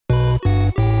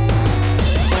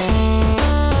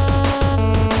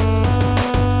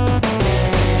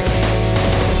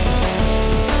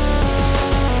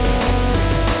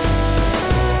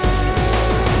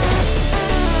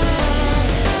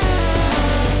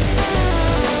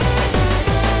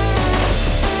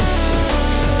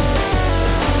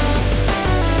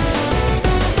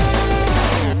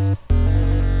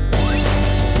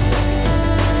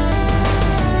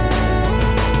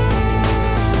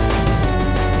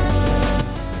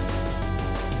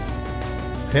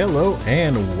Hello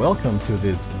and welcome to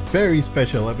this very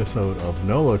special episode of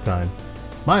Nolo Time.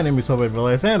 My name is Obed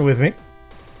Velez, and with me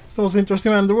is the most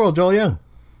interesting man in the world, Joel Young.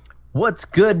 What's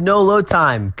good, Nolo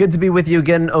Time? Good to be with you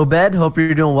again, Obed. Hope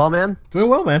you're doing well, man. Doing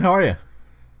well, man. How are you?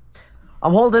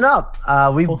 I'm holding up.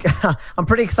 I'm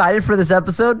pretty excited for this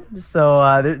episode.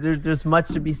 So there's much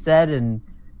to be said and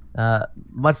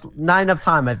not enough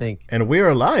time, I think. And we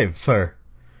are live, sir.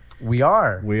 We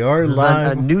are. We are this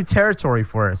live. Is a new territory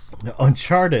for us.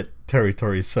 Uncharted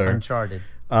territory, sir. Uncharted.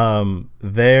 We're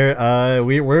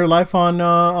live on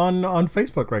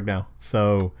Facebook right now.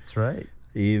 So that's right.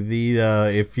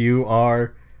 If you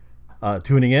are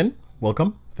tuning in,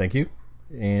 welcome. Thank you.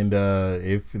 And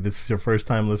if this is your first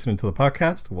time listening to the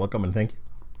podcast, welcome and thank you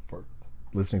for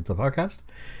listening to the podcast.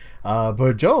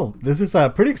 But Joel, this is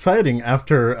pretty exciting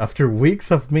after weeks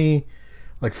of me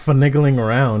like finagling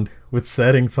around with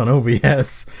settings on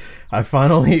OBS. I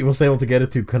finally was able to get it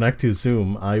to connect to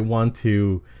Zoom. I wanted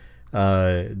to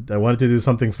do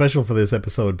something special for this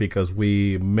episode because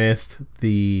we missed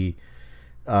the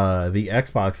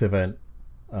Xbox event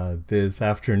this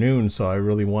afternoon, so I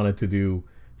really wanted to do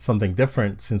something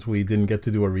different since we didn't get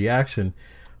to do a reaction.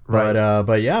 Right.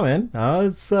 But yeah, man,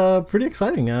 it's pretty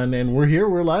exciting, and we're here,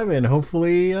 we're live, and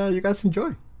hopefully you guys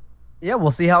enjoy. Yeah,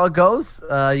 we'll see how it goes.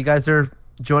 You guys are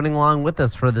joining along with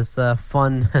us for this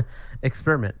fun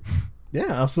experiment.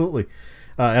 Yeah, absolutely.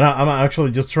 And I'm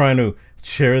actually just trying to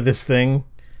share this thing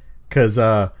because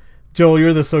Joel,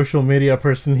 you're the social media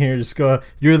person here. Just go.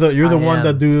 You're the one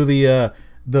that do the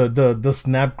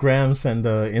snapgrams and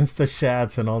the Insta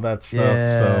chats and all that stuff.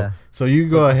 Yeah. So you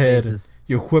go ahead,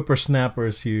 you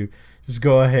whippersnappers. You just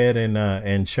go ahead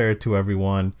and share it to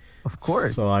everyone. Of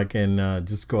course. So I can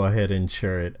just go ahead and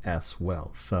share it as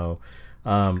well. So.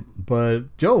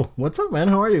 But Joel, what's up, man?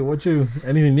 How are you?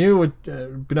 Anything new? What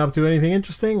been up to? Anything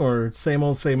interesting or same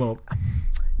old?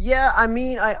 Yeah, I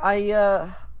mean, I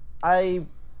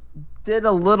did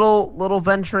a little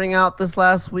venturing out this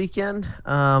last weekend.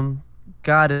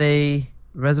 Got a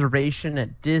reservation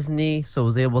at Disney, so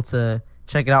was able to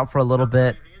check it out for a little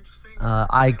bit.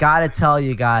 I gotta tell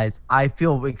you guys, I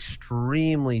feel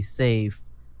extremely safe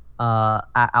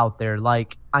out there.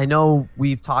 Like, I know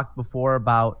we've talked before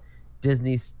about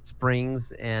Disney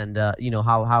Springs and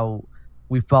how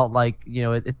we felt like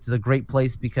it's a great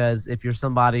place because if you're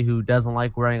somebody who doesn't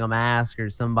like wearing a mask or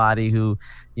somebody who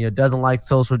doesn't like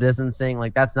social distancing,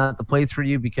 like that's not the place for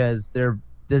you because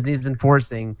Disney's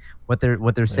enforcing what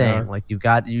they're saying. Like you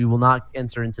will not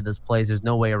enter into this place. There's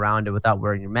no way around it without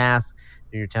wearing your mask,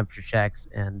 doing your temperature checks,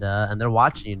 and they're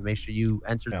watching you to make sure you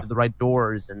enter through the right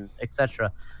doors and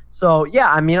etc. So yeah,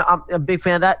 I mean, I'm a big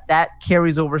fan of that. That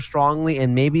carries over strongly,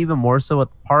 and maybe even more so at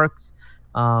the parks.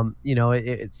 So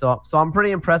I'm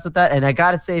pretty impressed with that. And I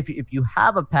gotta say, if you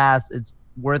have a pass, it's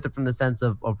worth it from the sense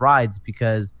of rides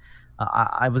because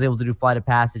I was able to do Flight of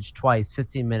Passage twice,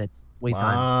 15 minutes wait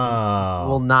time. Wow.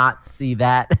 Will not see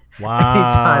that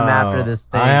anytime after this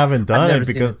thing. I haven't done I've never it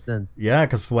seen because it since. Yeah,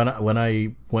 because when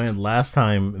I went last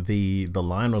time, the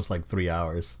line was like 3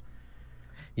 hours.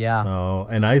 Yeah. So,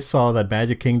 and I saw that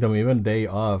Magic Kingdom even day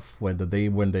off when they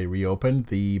reopened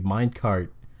the mine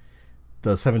cart,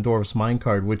 the Seven Dwarfs mine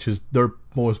cart, which is their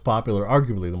most popular,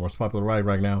 arguably the most popular ride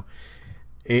right now.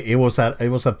 It was at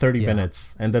 30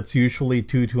 minutes, and that's usually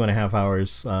 2.5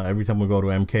 hours every time we go to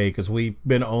MK because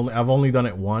I've only done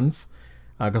it once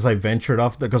because I ventured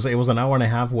off because it was an hour and a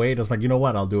half wait. I was like, you know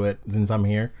what, I'll do it since I'm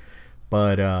here.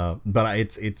 But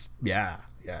it's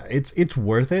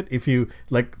worth it if you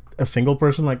like a single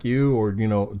person like you or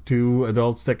two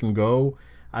adults that can go.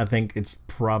 I think it's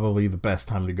probably the best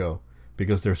time to go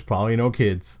because there's probably no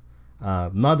kids.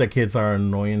 Not that kids are an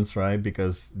annoyance, right?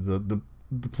 Because the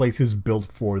place is built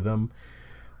for them.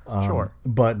 Sure.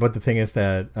 But the thing is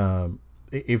that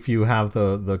if you have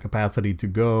the capacity to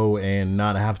go and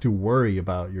not have to worry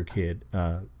about your kid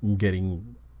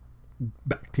getting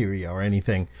bacteria or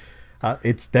anything,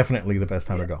 it's definitely the best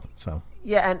time to go. So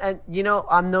yeah, and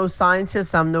I'm no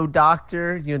scientist, I'm no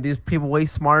doctor. These people way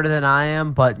smarter than I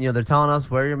am, but they're telling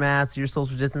us wear your mask, you're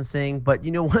social distancing. But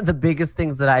one of the biggest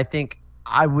things that I think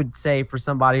I would say for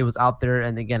somebody who was out there,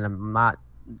 and again, I'm not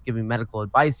giving medical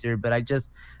advice here, but I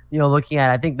just looking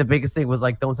at it, I think the biggest thing was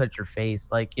like don't touch your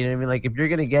face. Like what I mean? Like if you're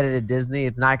gonna get it at Disney,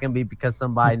 it's not gonna be because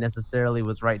somebody necessarily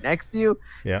was right next to you.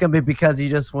 Yeah. It's gonna be because you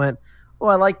just went, oh,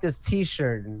 I like this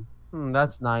t-shirt and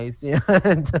that's nice.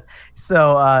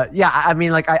 So I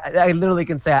mean, like I literally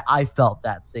can say I felt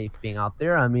that safe being out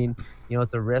there. I mean,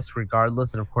 it's a risk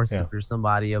regardless, and of course if you're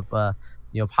somebody of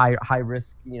high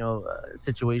risk,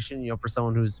 situation, for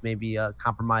someone who's maybe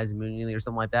compromised immunity or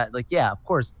something like that. Like, yeah, of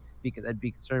course, I'd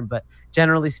be concerned. But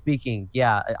generally speaking,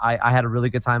 yeah, I had a really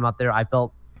good time out there. I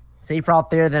felt safer out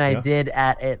there than I did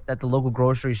at the local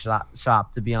grocery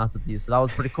shop, to be honest with you. So that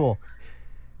was pretty cool.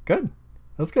 Good.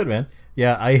 That's good, man.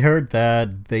 Yeah, I heard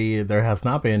that there has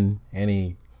not been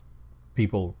any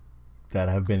people that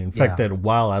have been infected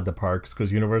while at the parks,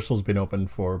 because Universal's been open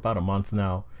for about a month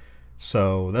now.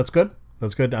 So that's good.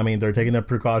 That's good. I mean, they're taking their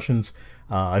precautions.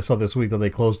 I saw this week that they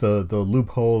closed the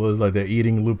loophole. It was like the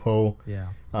eating loophole. Yeah.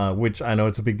 Which I know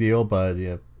it's a big deal, but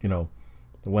yeah, they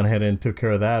went ahead and took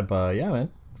care of that. But yeah,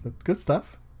 man, good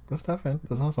stuff. Good stuff, man.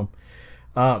 That's awesome.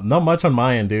 Not much on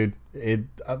my end, dude. It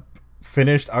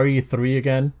finished RE3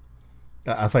 again.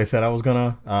 As I said, I was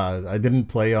gonna. I didn't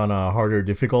play on a harder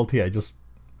difficulty. I just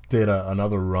did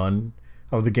another run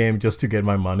of the game just to get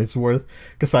my money's worth,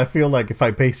 because I feel like if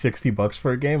I pay $60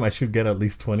 for a game, I should get at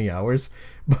least 20 hours.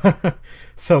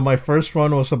 So my first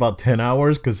run was about 10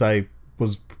 hours because I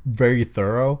was very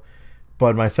thorough,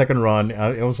 but my second run,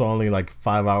 it was only like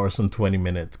 5 hours and 20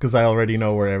 minutes because I already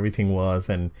know where everything was,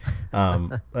 and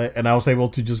and I was able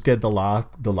to just get the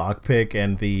lock pick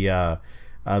and the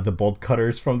bolt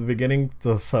cutters from the beginning,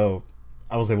 so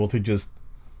I was able to just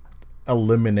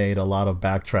eliminate a lot of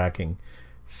backtracking.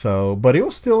 So, but it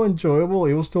was still enjoyable.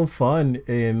 It was still fun,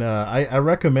 and I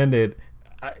recommend it.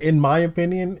 In my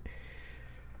opinion,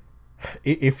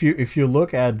 if you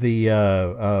look at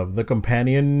the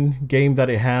companion game that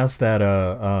it has, that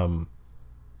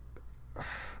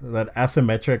that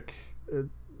asymmetric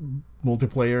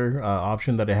multiplayer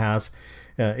option that it has,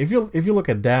 if you look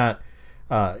at that,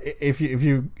 if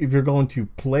you're going to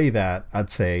play that, I'd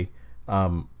say,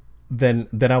 then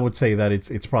I would say that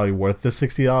it's probably worth the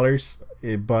 $60.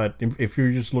 But if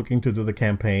you're just looking to do the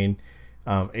campaign,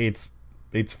 it's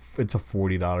a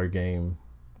 $40 game,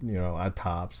 at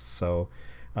tops. So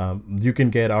you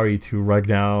can get RE2 right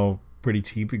now pretty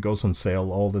cheap. It goes on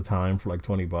sale all the time for like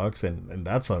 $20, and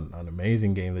that's an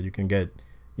amazing game that you can get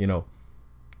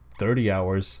 30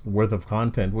 hours worth of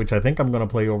content, which I think I'm gonna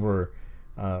play over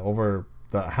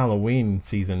the Halloween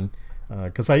season,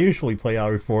 because I usually play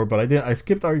RE4, but I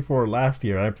skipped RE4 last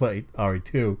year. I played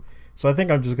RE2. So I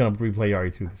think I'm just going to replay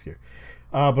RE2 this year.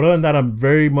 But other than that, I'm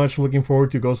very much looking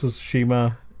forward to Ghost of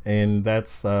Tsushima. And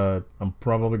that's, I'm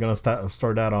probably going to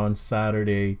start that on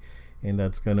Saturday. And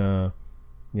that's going to,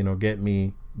 get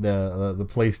me the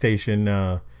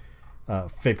PlayStation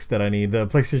fix that I need. The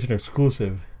PlayStation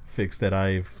exclusive fix that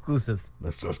I've... Exclusive.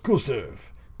 That's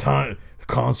exclusive.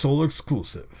 Console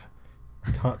exclusive.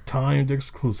 Timed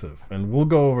exclusive. And we'll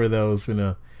go over those in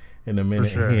a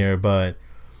minute here. But...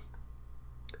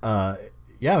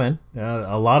 yeah, man,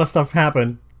 a lot of stuff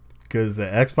happened because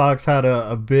Xbox had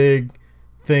a big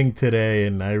thing today,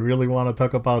 and I really want to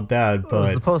talk about that. But it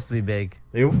was supposed to be big.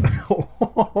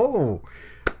 Oh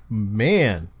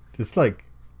man, just like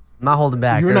I'm not holding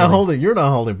back. You're not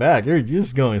holding back. You're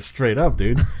just going straight up,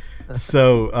 dude.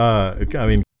 So, I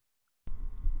mean,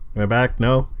 am I back?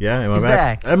 No, yeah, am I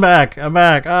back? I'm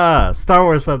back. Star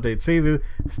Wars update. See, the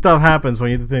stuff happens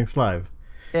when you do things live.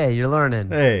 Hey, you're learning.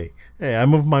 Hey, I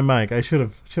moved my mic. I should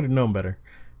have known better.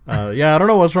 Yeah, I don't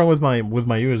know what's wrong with my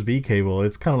USB cable.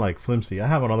 It's kind of like flimsy. I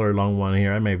have another long one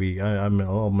here. I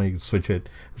may switch it.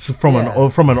 This is from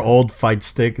an old fight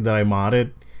stick that I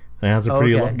modded. And it has a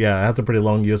pretty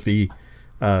long USB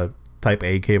type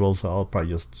A cable. So I'll probably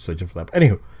just switch it for that.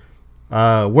 Anywho,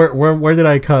 where did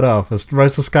I cut off?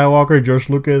 Rise of Skywalker. George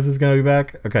Lucas is gonna be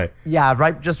back. Okay. Yeah,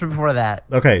 right. Just before that.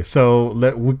 Okay, so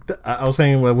I was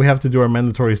saying we have to do our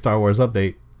mandatory Star Wars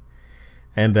update.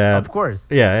 And that, of course,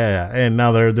 yeah. And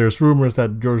now there's rumors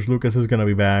that George Lucas is going to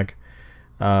be back.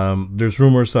 There's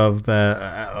rumors of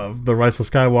the Rise of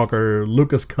Skywalker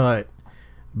Lucas cut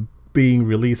being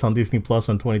released on Disney Plus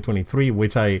in 2023,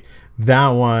 which that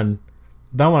one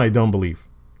I don't believe,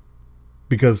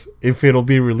 because if it'll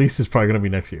be released, it's probably going to be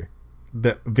next year,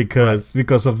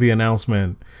 because of the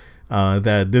announcement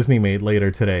that Disney made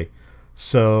later today.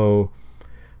 So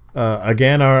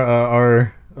again,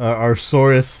 our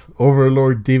Saurus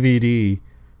Overlord DVD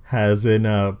has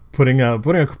been putting I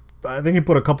think he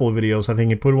put a couple of videos. I think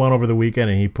he put one over the weekend,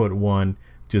 and he put one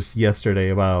just yesterday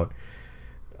about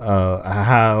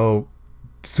how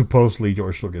supposedly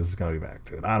George Lucas is gonna be back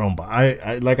to it. I don't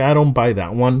buy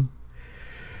that one.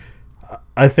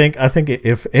 I think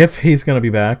if he's gonna be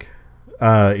back,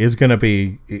 he's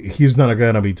not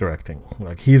gonna be directing.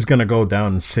 Like, he's gonna go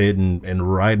down and sit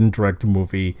and write and direct a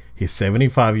movie. He's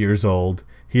 75 years old.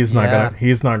 He's not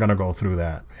gonna go through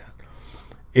that.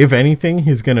 If anything,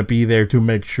 he's gonna be there to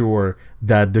make sure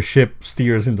that the ship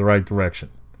steers in the right direction.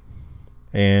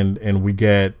 and we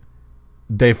get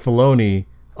Dave Filoni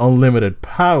unlimited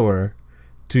power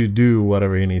to do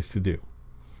whatever he needs to do.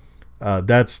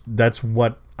 That's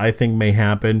what I think may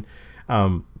happen.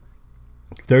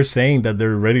 They're saying that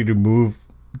they're ready to move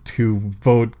to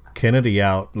vote Kennedy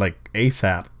out like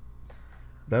ASAP.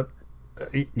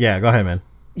 Yeah, go ahead, man.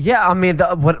 Yeah, I mean,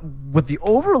 with the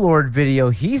Overlord video,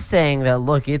 he's saying that,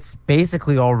 look, it's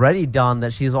basically already done,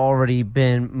 that she's already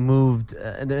been moved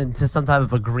into some type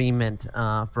of agreement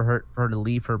for her to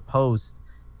leave her post.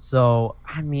 So,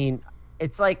 I mean,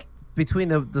 it's like between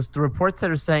the reports that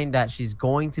are saying that she's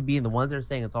going to be and the ones that are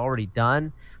saying it's already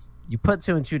done, you put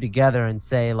two and two together and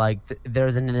say, like,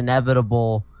 there's an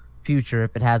inevitable future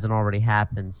if it hasn't already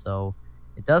happened. So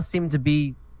it does seem to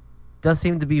be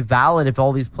valid if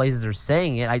all these places are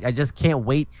saying it. I just can't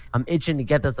wait. I'm itching to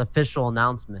get this official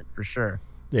announcement for sure.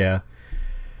 Yeah.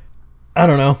 I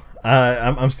don't know.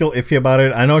 I'm still iffy about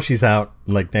it. I know she's out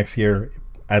like next year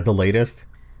at the latest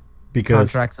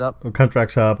because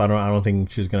contract's up. I don't think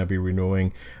she's going to be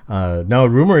renewing. Now,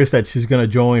 rumor is that she's going to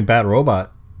join Bad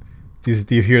Robot. Do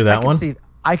you hear that one?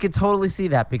 I could totally see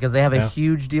that because they have a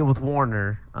huge deal with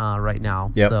Warner right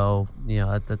now. Yep. So,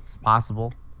 that's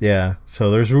possible. Yeah,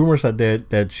 so there's rumors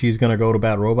that she's gonna go to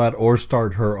Bad Robot or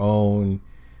start her own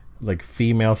like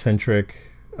female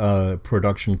centric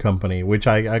production company, which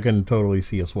I can totally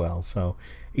see as well. So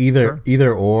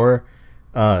either or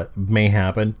may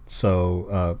happen.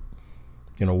 So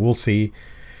we'll see.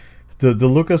 The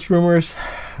Lucas rumors.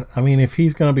 I mean, if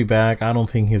he's gonna be back, I don't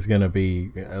think he's gonna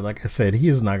be. Like I said,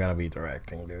 he's not gonna be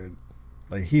directing, dude.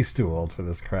 Like, he's too old for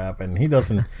this crap, and he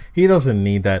doesn't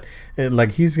need that.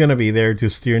 Like, he's gonna be there to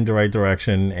steer in the right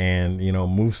direction and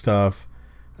move stuff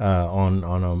on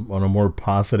a more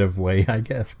positive way, I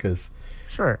guess. Because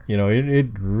sure, it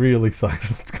really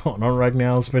sucks what's going on right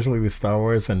now, especially with Star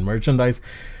Wars and merchandise,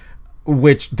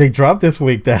 which they dropped this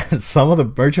week that some of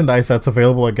the merchandise that's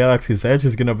available at Galaxy's Edge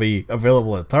is gonna be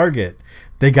available at Target.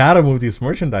 They gotta move this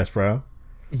merchandise, bro.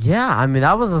 Yeah, I mean,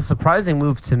 that was a surprising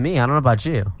move to me. I don't know about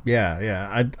you.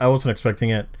 Yeah. I wasn't expecting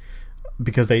it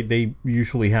because they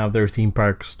usually have their theme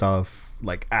park stuff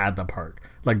like at the park.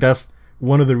 Like, that's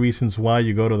one of the reasons why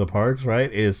you go to the parks,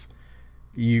 right? Is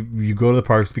you go to the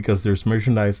parks because there's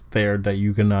merchandise there that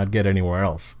you cannot get anywhere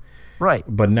else. Right.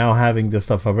 But now having this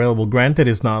stuff available, granted,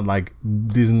 it's not like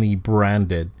Disney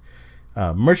branded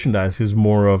merchandise. Is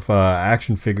more of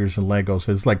action figures and Legos.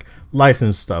 It's like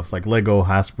licensed stuff like Lego,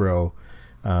 Hasbro.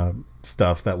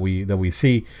 Stuff that we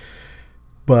see,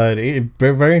 but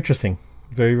very, very interesting,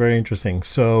 very, very interesting.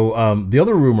 So the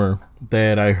other rumor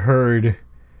that I heard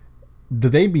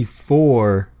the day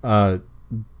before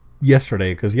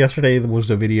yesterday, because yesterday was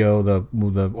the video, the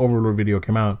Overlord video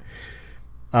came out.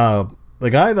 The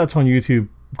guy that's on YouTube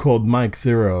called Mike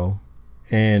Zero,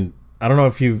 and I don't know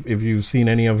if you've seen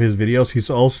any of his videos.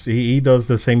 He does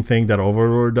the same thing that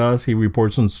Overlord does. He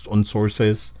reports on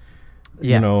sources.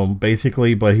 Yes.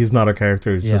 Basically, but he's not a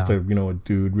character. It's just a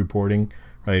dude reporting,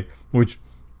 right? Which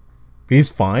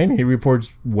he's fine. He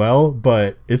reports well,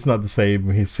 but it's not the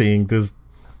same. He's seeing this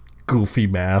goofy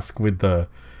mask with the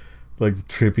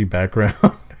trippy background.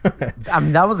 I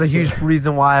mean, that was a huge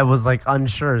reason why I was like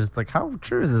unsure. It's like, how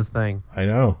true is this thing? I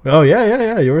know. Oh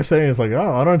yeah. You were saying it's like,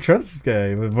 oh, I don't trust this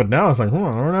guy, but now it's like, I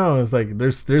don't know. It's like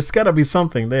there's got to be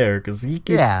something there because he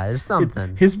keeps, there's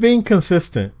something. He's being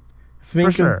consistent.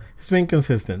 For sure. It's been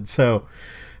consistent. So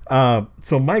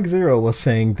Mike Zero was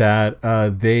saying that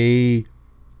the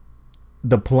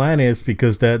plan is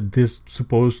because that this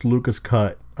supposed Lucas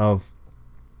cut of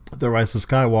The Rise of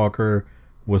Skywalker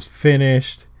was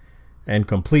finished and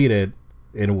completed,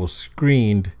 and it was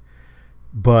screened,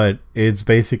 but it's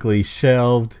basically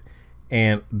shelved,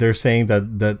 and they're saying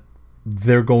that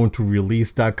they're going to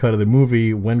release that cut of the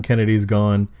movie when Kennedy's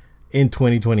gone in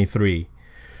 2023.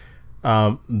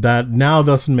 That now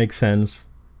doesn't make sense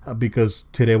because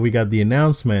today we got the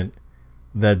announcement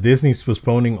that Disney's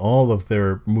postponing all of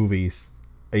their movies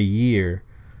a year.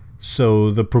 So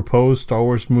the proposed Star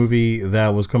Wars movie that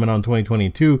was coming out in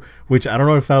 2022, which I don't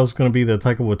know if that was going to be the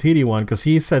Taika Waititi one, because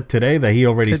he said today that he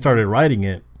already started writing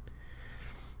it.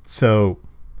 So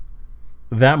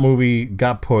that movie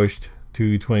got pushed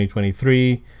to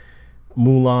 2023.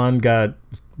 Mulan got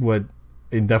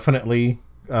indefinitely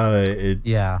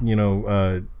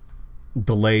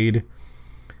delayed.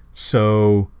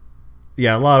 So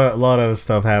yeah, a lot of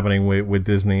stuff happening with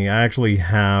Disney. I actually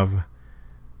have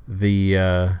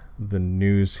the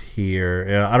news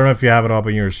here. I don't know if you have it up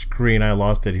on your screen. I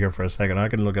lost it here for a second. I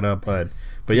can look it up, but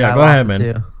yeah, go ahead, man.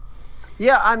 Too.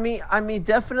 Yeah, I mean,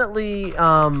 definitely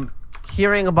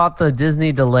hearing about the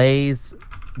Disney delays.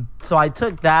 So I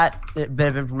took that bit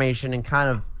of information and kind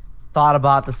of thought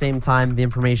about at the same time the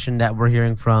information that we're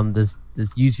hearing from this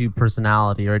YouTube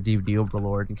personality or DVD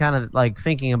overlord, and kind of like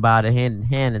thinking about it hand in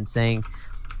hand and saying,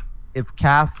 if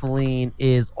Kathleen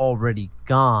is already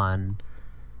gone,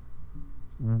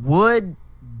 would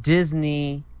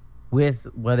Disney, with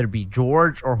whether it be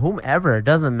George or whomever, it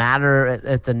doesn't matter.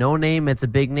 It's a no name, it's a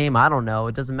big name. I don't know.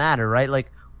 It doesn't matter, right?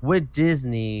 Like, would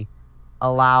Disney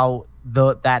allow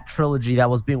that trilogy that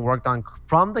was being worked on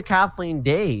from the Kathleen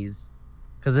days?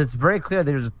 Because it's very clear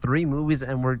there's 3 movies,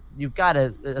 and you've got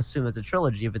to assume it's a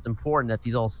trilogy if it's important that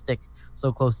these all stick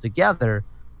so close together.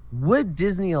 Would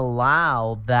Disney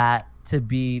allow that to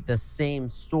be the same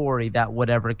story that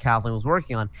whatever Kathleen was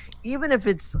working on, even if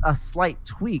it's a slight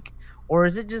tweak? Or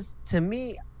is it just, to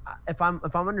me, if I'm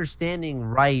understanding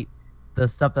right, the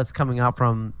stuff that's coming out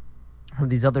from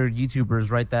these other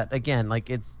YouTubers, right, that again,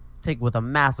 like, it's take with a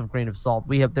massive grain of salt.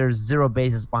 There's zero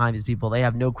basis behind these people. They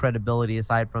have no credibility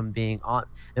aside from being on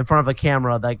in front of a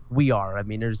camera like we are. I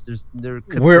mean,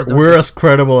 we're as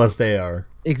credible as they are.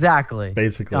 Exactly.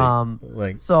 Basically. But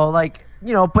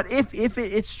if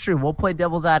it's true, we'll play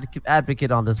devil's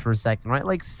advocate on this for a second, right?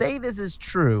 Like, say this is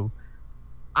true.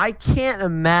 I can't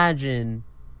imagine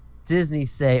Disney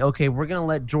say, okay, we're going to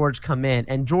let George come in,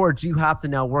 and George, you have to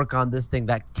now work on this thing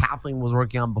that Kathleen was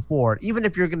working on before, even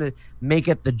if you're going to make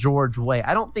it the George way.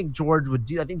 I don't think George would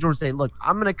do. I think George would say, look,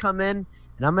 I'm going to come in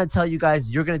and I'm going to tell you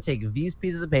guys, you're going to take these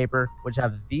pieces of paper, which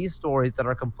have these stories that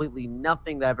are completely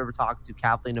nothing that I've ever talked to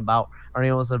Kathleen about or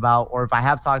anyone else about, or if I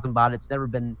have talked about it, it's never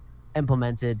been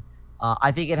implemented.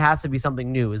 I think it has to be something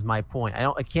new is my point.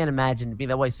 I can't imagine it being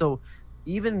that way. So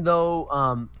even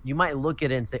though you might look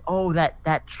at it and say, oh,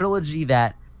 that trilogy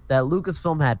that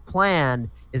Lucasfilm had planned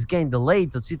is getting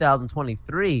delayed till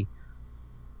 2023,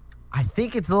 I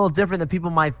think it's a little different than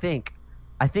people might think.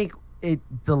 I think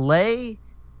delay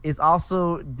is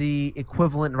also the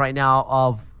equivalent right now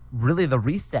of really the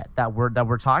reset that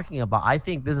we're talking about. I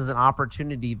think this is an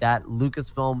opportunity that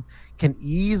Lucasfilm can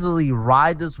easily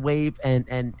ride this wave,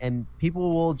 and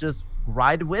people will just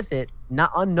ride with it, not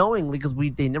unknowingly, because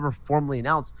they never formally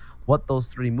announced what those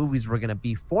 3 movies were going to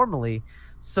be formally.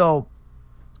 So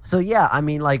yeah, I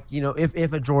mean, like,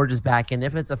 if a George is back in,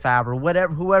 if it's a Favreau,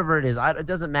 whatever, whoever it is, it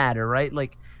doesn't matter, right?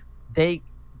 Like, they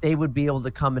would be able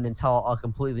to come in and tell a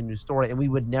completely new story, and we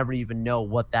would never even know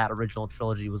what that original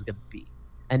trilogy was going to be,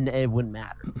 and it wouldn't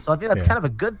matter. So I think that's kind of a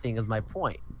good thing, is my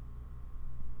point.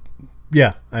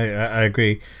 Yeah, I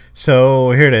agree.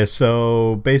 So here it is.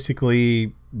 So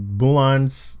basically,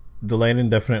 Mulan's delayed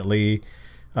indefinitely.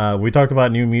 We talked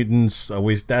about New Mutants.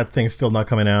 That thing's still not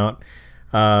coming out.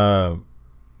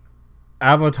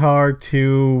 Avatar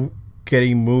 2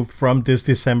 getting moved from this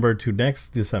December to next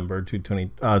December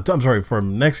to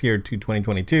from next year to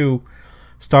 2022.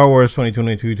 Star Wars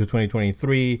 2022 to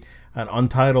 2023. An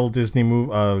untitled Disney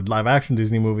live action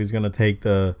Disney movie is going to take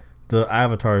the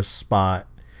Avatar spot.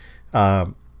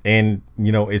 And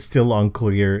it's still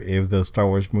unclear if the Star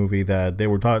Wars movie that they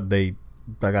were taught that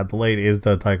got delayed is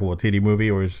the Taika Waititi movie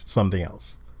or is something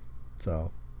else.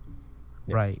 So,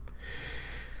 yeah. Right,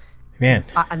 man.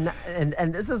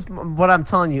 And this is what I'm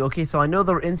telling you. Okay, so I know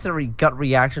the instant gut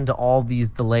reaction to all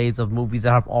these delays of movies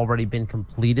that have already been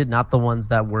completed, not the ones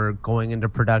that were going into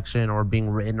production or being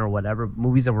written or whatever.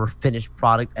 Movies that were finished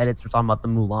product edits. We're talking about the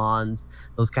Mulans,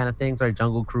 those kind of things, right?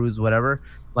 Jungle Cruise, whatever.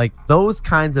 Like, those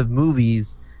kinds of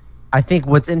movies. I think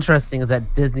what's interesting is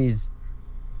that Disney's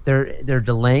they're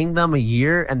delaying them a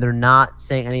year, and they're not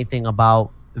saying anything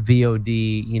about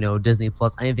VOD, Disney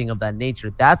Plus, anything of that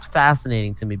nature. That's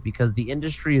fascinating to me, because the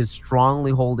industry is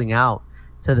strongly holding out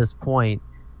to this point,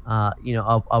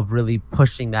 of really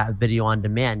pushing that video on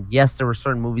demand. Yes, there were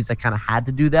certain movies that kind of had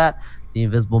to do that, The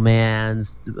Invisible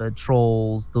Mans,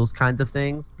 Trolls, those kinds of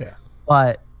things. Yeah.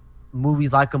 But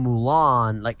movies like a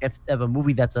Mulan, like if a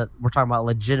movie we're talking about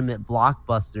legitimate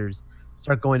blockbusters,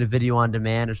 start going to video on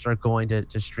demand or start going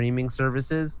to streaming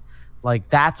services, like,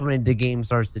 that's when the game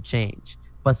starts to change.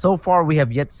 But so far, we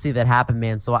have yet to see that happen,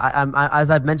 man. So I'm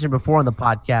as I've mentioned before on the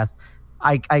podcast,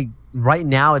 I right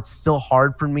now it's still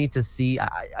hard for me to see.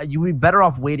 You would be better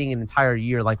off waiting an entire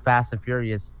year, like Fast and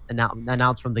Furious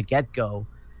announced from the get-go,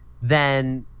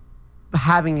 than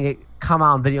having it come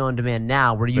out on video on demand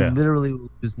now, where you literally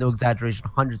lose, no exaggeration,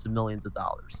 hundreds of millions of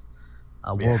dollars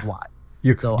worldwide.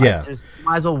 I just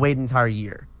might as well wait an entire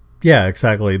year. Yeah,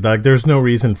 exactly. Like, there's no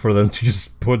reason for them to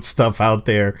just put stuff out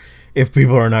there if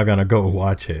people are not gonna go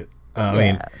watch it. I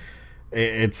mean,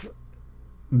 it's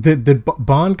did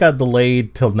Bond got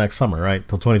delayed till next summer, right?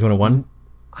 Till 2021.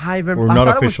 I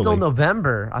thought it was still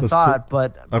November.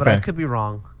 But I could be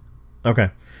wrong. Okay,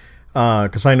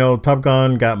 because I know Top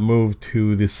Gun got moved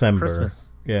to December.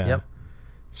 Christmas. Yeah. Yep.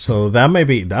 So that might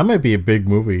be a big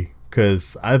movie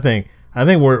because I think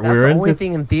we're That's we're the in only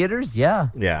thing in theaters. Yeah.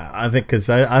 yeah, I think because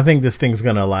I think this thing's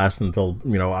gonna last until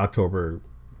October,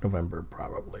 November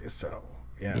probably. So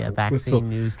yeah, Yeah. we still Vaccine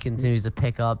news continues to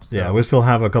pick up. So yeah we still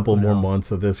have a couple who more knows?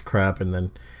 months of this crap, and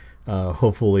then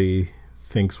hopefully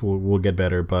things will get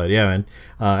better. But yeah, man,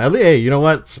 at least, hey, you know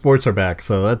what? Sports are back,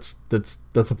 so that's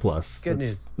a plus. Good news.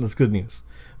 news. That's good news.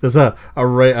 There's a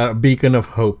beacon of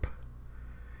hope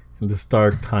in this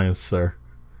dark times, sir.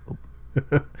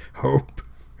 Hope.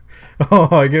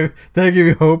 Oh, did I give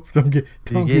you hope? Don't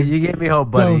You gave me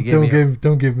hope, buddy.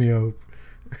 don't give me hope.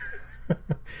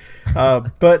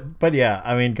 But yeah,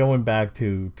 I mean, going back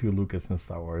to Lucas and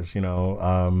Star Wars,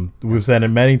 we've said it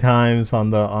many times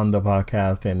on the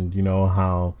podcast, and you know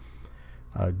how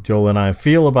Joel and I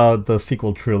feel about the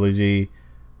sequel trilogy.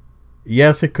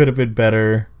 Yes, it could have been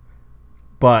better,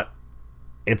 but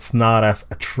it's not as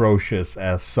atrocious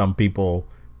as some people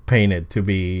paint it to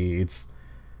be.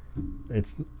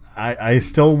 I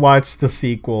still watch the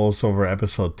sequels over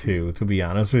episode 2, to be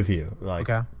honest with you.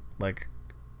 Okay.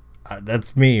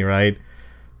 That's me, right?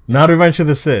 Not Revenge of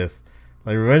the Sith.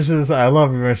 I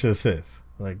love Revenge of the Sith.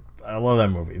 I love that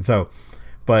movie. So,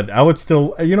 but I would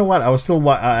still, you know what? I would still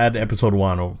add episode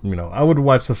 1. I would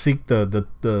watch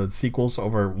the sequels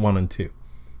over 1 and 2.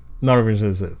 Not Revenge of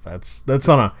the Sith. That's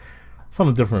on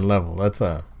a different level.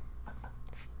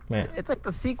 Man. It's like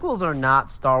the sequels are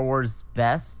not Star Wars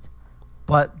best,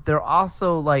 but they're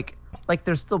also like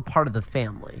they're still part of the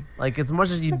family. Like as much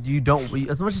as you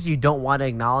don't want to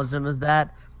acknowledge them as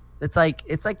that, it's like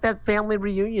that family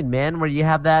reunion, man, where you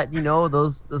have that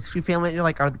those two family. And you're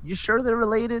like, are you sure they're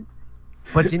related?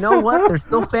 But you know what? They're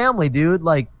still family, dude.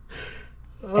 Like,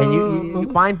 and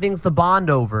you find things to bond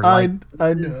over. Like,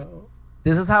 I know.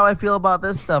 This is how I feel about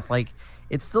this stuff. Like,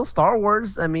 it's still Star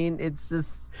Wars. I mean, it's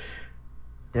just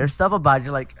there's stuff about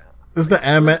you like. It's the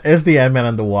Ant-Man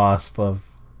and the Wasp of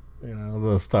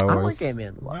the Star Wars. I don't like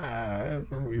Ant-Man. Wow,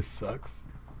 that movie sucks.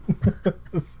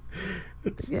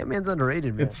 Ant-Man's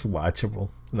underrated, man. It's watchable.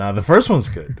 Nah, the first one's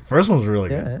good. The first one's really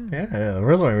good. Yeah, the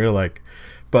first one I really like.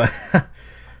 But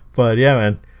but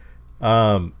yeah,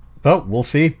 man. But we'll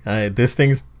see. This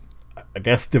thing's, I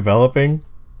guess, developing.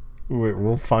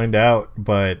 We'll find out.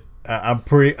 But I'm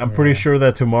pretty sure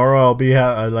that tomorrow I'll be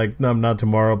not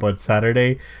tomorrow, but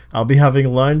Saturday I'll be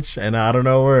having lunch, and I don't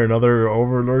know where another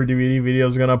Overlord DVD video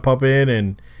is gonna pop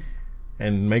in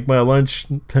and make my lunch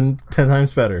 10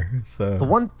 times better. So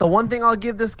the one thing I'll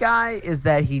give this guy is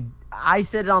that I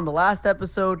said it on the last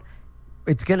episode.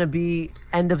 It's gonna be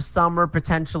end of summer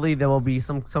potentially. There will be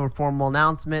some formal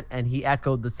announcement, and he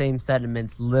echoed the same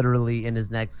sentiments literally in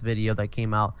his next video that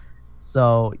came out.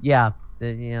 So yeah.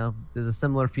 There's a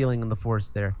similar feeling in the Force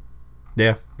there.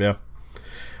 Yeah.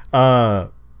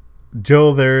 Joe,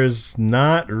 there's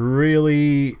not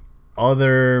really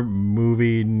other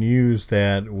movie news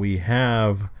that we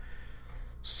have.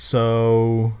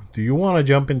 So, do you want to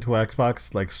jump into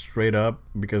Xbox straight up?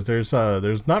 Because there's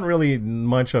not really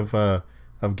much of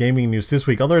gaming news this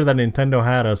week, other than Nintendo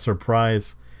had a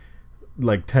surprise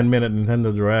 10-minute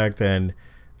Nintendo Direct, and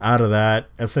out of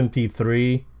that,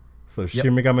 SMT3. So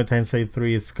Shin Megami Tensei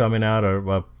 3 is coming out,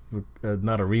 or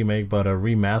not a remake, but a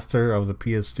remaster of the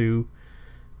PS2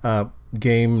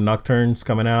 game Nocturne's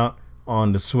coming out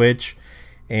on the Switch,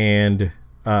 and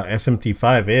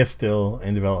SMT5 is still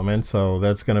in development, so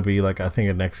that's going to be I think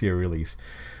a next year release.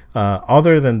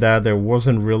 Other than that, there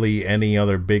wasn't really any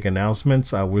other big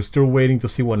announcements. We're still waiting to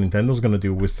see what Nintendo's going to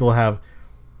do. We still have,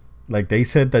 they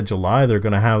said that July they're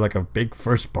going to have a big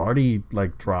first party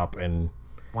drop, and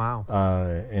wow.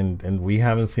 And we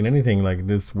haven't seen anything like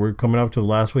this. We're coming up to the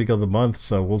last week of the month,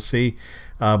 so we'll see.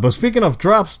 But speaking of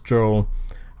drops, Joel,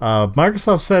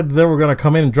 Microsoft said they were going to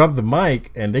come in and drop the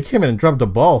mic, and they came in and dropped the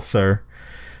ball, sir.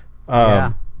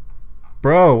 Yeah.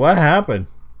 Bro, what happened?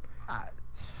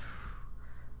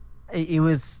 It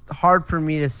was hard for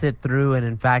me to sit through, and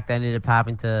in fact, I ended up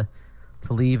having to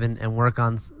leave and work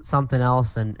on something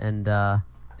else, and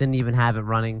didn't even have it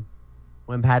running.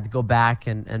 Wimp had to go back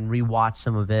and rewatch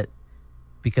some of it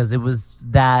because it was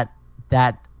that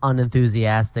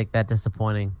unenthusiastic, that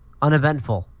disappointing,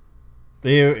 uneventful.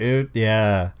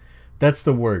 Yeah, that's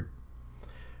the word.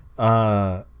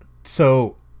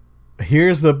 So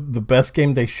here's the best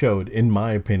game they showed, in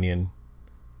my opinion,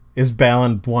 is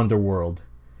Balan Wonderworld.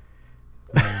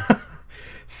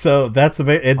 So that's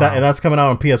that's coming out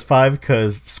on PS5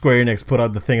 because Square Enix put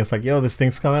out the thing. It's this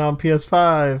thing's coming out on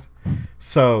PS5.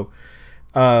 So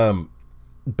Balan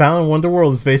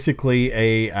Wonderworld is basically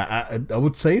I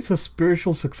would say it's a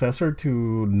spiritual successor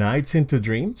to Nights into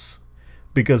Dreams.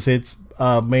 because it's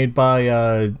made by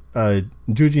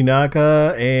Yuji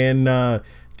Naka, and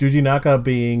Yuji Naka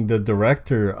being the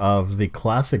director of the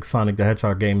classic Sonic the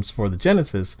Hedgehog games for the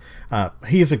Genesis.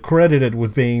 He's accredited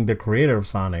with being the creator of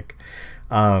Sonic.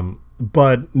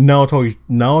 But Naoto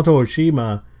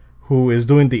Oshima, who is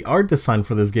doing the art design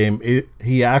for this game,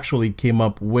 he actually came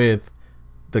up with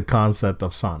the concept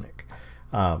of Sonic.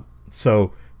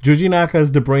 So Yuji Naka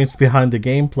is the brains behind the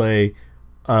gameplay.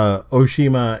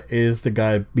 Oshima is the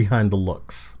guy behind the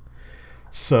looks.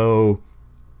 So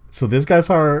these guys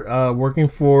are working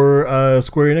for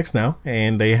Square Enix now,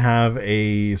 and they have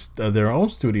their own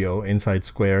studio inside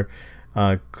Square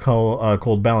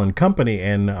called Balan Company,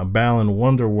 and Balan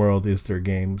Wonderworld is their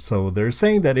game. So they're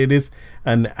saying that it is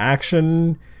an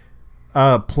action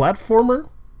platformer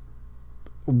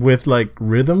with like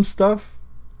rhythm stuff,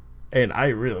 and I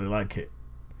really like it.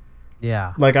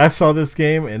 Yeah. Like, I saw this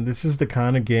game, and this is the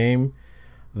kind of game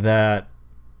that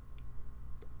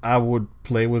I would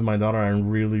play with my daughter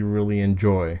and really, really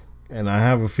enjoy. And I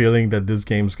have a feeling that this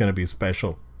game's going to be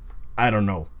special. I don't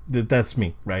know. That's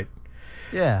me, right?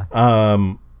 Yeah.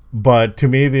 But to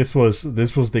me, this was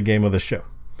the game of the show.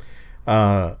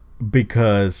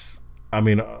 Because, I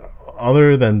mean,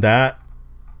 other than that,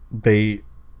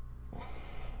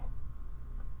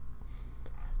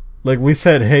 like we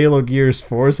said, Halo, Gears,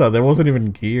 Forza, there wasn't even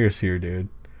Gears here, dude.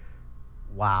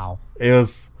 Wow. It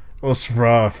was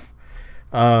rough.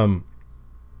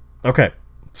 Okay,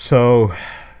 so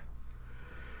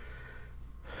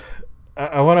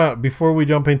I want to, before we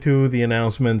jump into the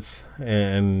announcements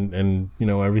and you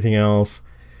know, everything else,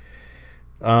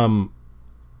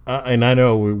 and I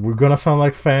know we're gonna sound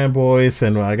like fanboys,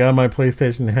 and I got my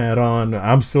PlayStation hat on.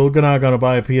 I'm still gonna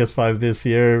buy a PS5 this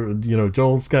year. You know,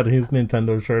 Joel's got his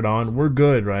Nintendo shirt on. We're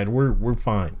good, right? We're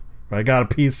fine. I got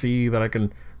a PC that I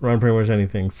can run pretty much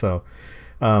anything. So,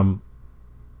 I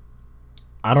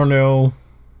don't know.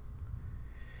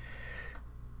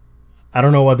 I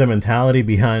don't know what the mentality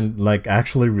behind like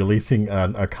actually releasing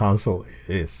a console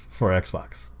is for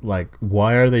Xbox. Like,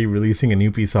 why are they releasing a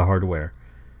new piece of hardware?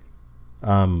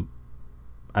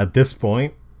 At this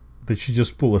point, they should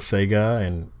just pull a Sega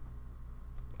and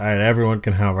all right, everyone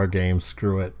can have our games.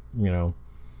 Screw it, you know.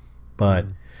 But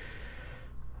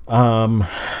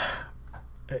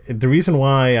the reason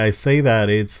why I say that,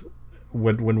 it's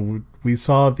when we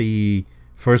saw the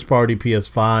first party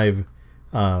PS5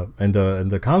 and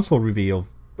the console reveal,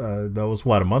 that was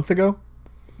what, a month ago,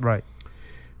 right?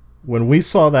 When we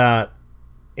saw that,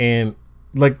 and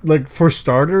like for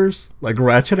starters, like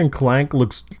Ratchet and Clank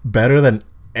looks better than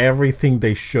everything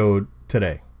they showed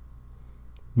today.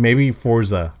 Maybe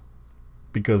Forza,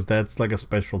 because that's like a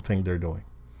special thing they're doing.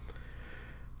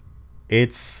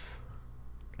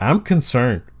 I'm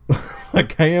concerned.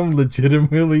 Like, I am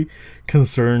legitimately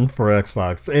concerned for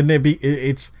Xbox, and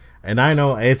and I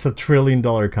know it's $1 trillion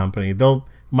company.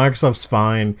 Microsoft's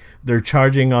fine. They're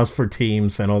charging us for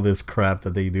Teams and all this crap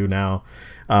that they do now.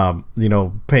 You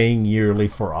know, paying yearly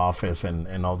for Office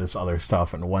and all this other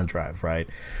stuff and OneDrive, right?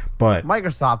 But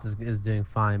Microsoft is doing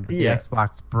fine, but yeah, the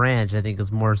Xbox branch, I think,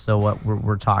 is more so what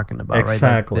we're talking about,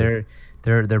 exactly. Right?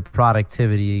 Their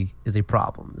productivity is a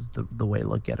problem, is the way to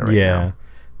look at it right now.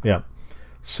 Yeah.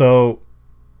 So,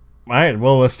 all right,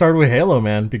 well, let's start with Halo,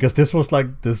 man, because this was the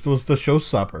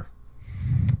showstopper.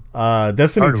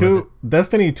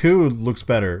 Destiny 2 looks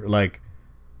better, like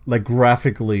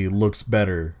graphically looks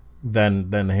better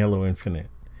than Halo Infinite.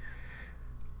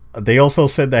 They also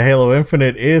said that Halo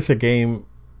Infinite is a game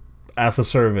as a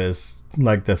service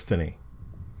like Destiny,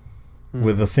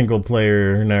 with a single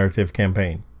player narrative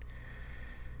campaign.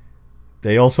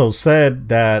 They also said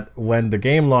that when the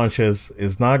game launches,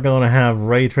 it's not going to have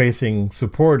ray tracing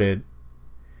supported,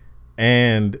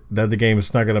 and that the game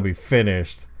is not going to be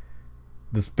finished.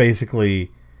 This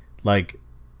basically, like,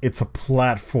 it's a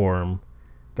platform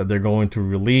that they're going to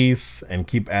release and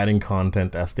keep adding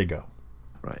content as they go.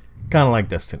 Right. Kind of like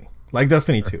Destiny. Like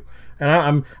Destiny 2.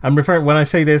 And I'm referring, when I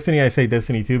say Destiny, I say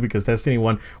Destiny 2 because Destiny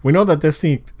 1, we know that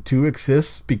Destiny 2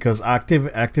 exists because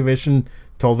Activision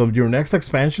told them your next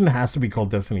expansion has to be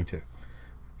called Destiny 2.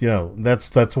 You know,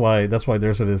 that's why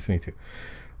there's a Destiny 2.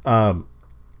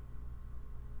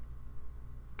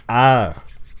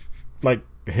 Like,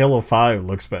 Halo 5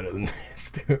 looks better than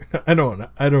this, dude. I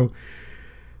don't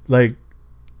like.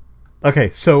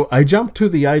 Okay, so I jumped to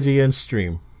the IGN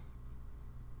stream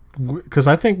because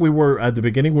I think we were at the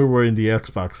beginning. We were in the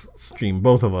Xbox stream,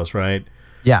 both of us, right?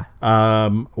 Yeah.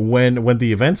 When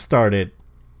the event started,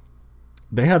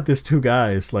 they had these two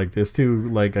guys, I guess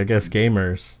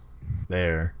gamers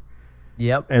there.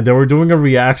 Yep. And they were doing a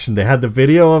reaction. They had the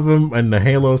video of them and the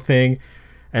Halo thing,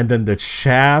 and then the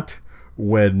chat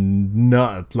went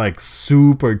not like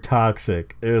super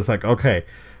toxic. It was like, okay,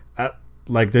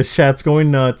 like this chat's going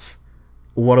nuts.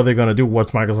 What are they gonna do?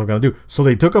 What's Microsoft gonna do? So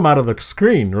they took them out of the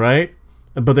screen, right?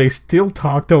 But they still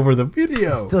talked over the video.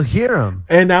 I still hear them.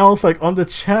 And now it's like on the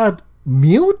chat,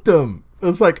 mute them.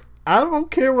 It's like, I don't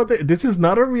care what this is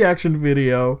not a reaction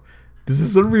video. This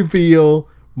is a reveal.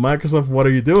 Microsoft, what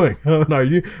are you doing?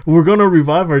 We're gonna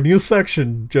revive our new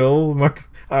section, Joel.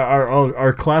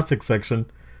 Our classic section.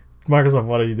 Microsoft,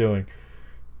 what are you doing?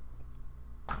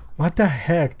 What the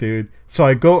heck, dude? So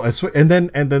and then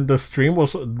the stream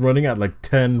was running at like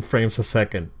 10 frames a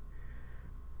second.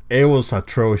 It was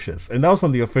atrocious, and that was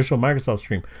on the official Microsoft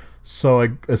stream. So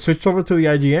I switched over to the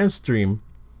IGN stream,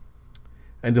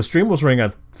 and the stream was running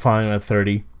at fine at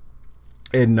 30,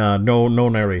 and no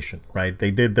narration. Right?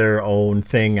 They did their own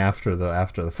thing after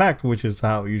the fact, which is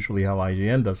usually how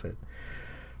IGN does it.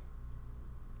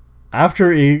 After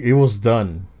it was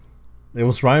done, it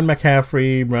was Ryan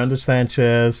McCaffrey, Miranda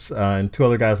Sanchez, and two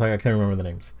other guys. I can't remember the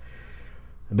names.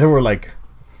 They were like.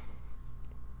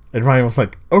 And Ryan was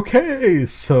like, okay,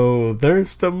 so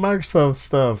there's the Microsoft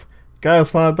stuff.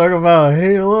 Guys want to talk about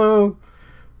Halo?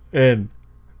 And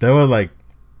they were like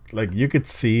you could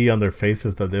see on their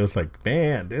faces that they was like,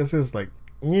 man, this is like,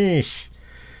 yeesh.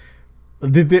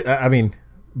 I mean,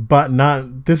 but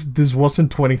not, this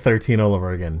wasn't 2013 all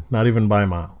over again. Not even by a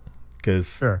mile.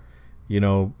 Because, sure.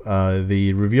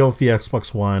 The reveal of the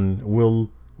Xbox One will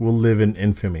live in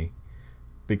infamy.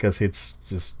 Because it's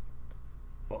just...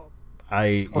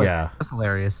 yeah, that's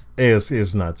hilarious. It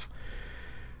was nuts.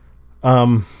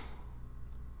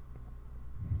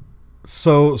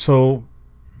 So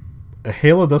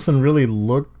Halo doesn't really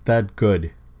look that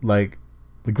good, like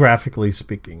graphically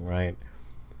speaking, right?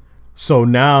 So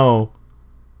now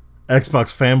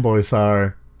Xbox fanboys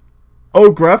are,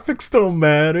 oh, graphics don't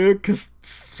matter because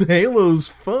Halo's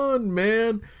fun,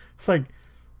 man. It's like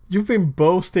you've been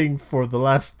boasting for the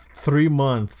last 3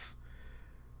 months.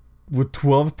 With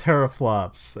 12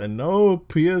 teraflops, and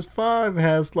PS5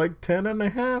 has like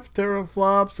 10.5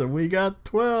 teraflops, and we got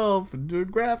 12 and do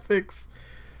graphics.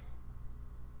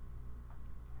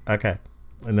 Okay,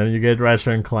 and then you get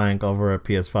Ratchet and Clank over a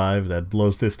PS5 that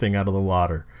blows this thing out of the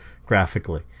water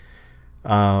graphically.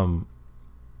 The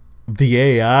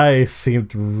AI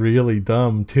seemed really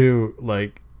dumb too.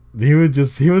 Like he was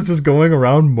just going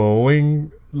around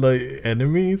mowing like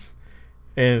enemies,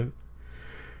 and.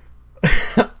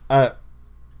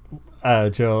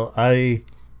 Joe, I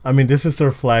mean, this is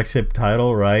their flagship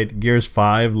title, right? Gears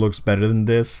 5 looks better than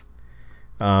this.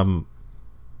 I'm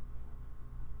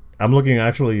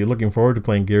looking forward to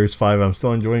playing Gears 5. I'm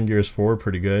still enjoying Gears 4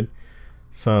 pretty good.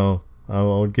 So,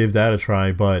 I'll give that a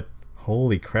try, but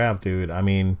holy crap, dude. I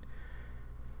mean,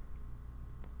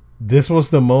 this was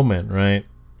the moment, right?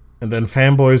 And then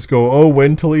fanboys go, oh,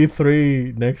 wait till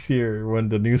E3 next year when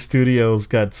the new studios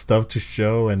got stuff to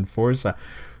show and Forza.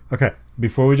 Okay,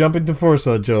 before we jump into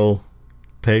Forza, Joel,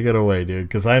 take it away, dude,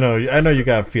 because I know you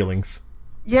got feelings.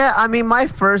 Yeah, I mean, my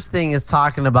first thing is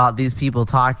talking about these people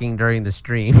talking during the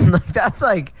stream. Like that's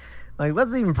like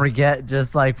let's even forget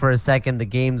just like for a second the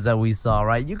games that we saw,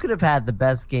 right? You could have had the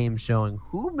best game showing.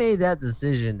 Who made that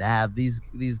decision to have these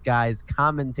guys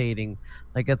commentating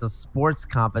like it's a sports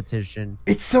competition?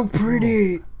 It's so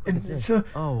pretty.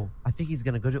 I think he's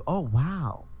gonna go to. Oh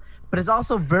wow, but it's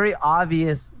also very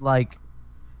obvious, like.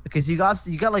 Because you got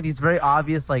like these very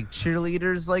obvious like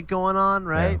cheerleaders like going on,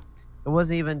 right? Yeah. It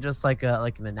wasn't even just like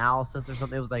an analysis or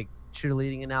something. It was like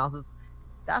cheerleading analysis.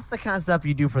 That's the kind of stuff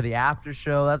you do for the after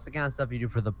show. That's the kind of stuff you do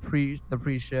for the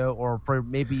pre-show, or for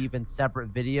maybe even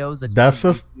separate videos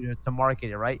to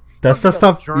market it, right? That's the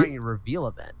stuff during your reveal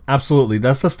event. Absolutely,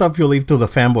 that's the stuff you leave to the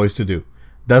fanboys to do.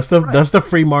 That's the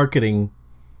free marketing.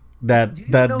 Do you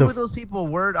know who those people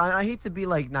were? I hate to be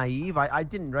like naive. I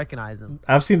didn't recognize them.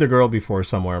 I've seen the girl before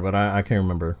somewhere, but I can't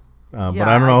remember. But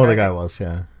I don't know who the guy was.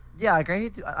 Yeah. Yeah, like I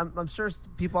hate to. I'm sure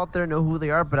people out there know who they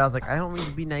are, but I was like, I don't mean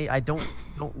to be naive. I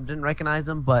didn't recognize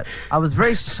them, but I was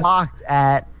very shocked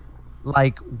at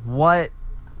like what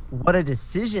a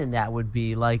decision that would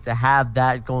be, like to have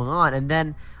that going on. And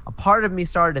then a part of me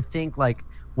started to think like,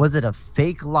 was it a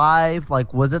fake live?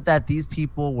 Like, was it that these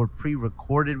people were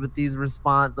pre-recorded with these this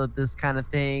kind of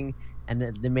thing, and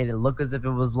they made it look as if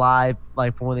it was live,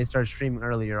 like from when they started streaming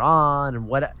earlier on, and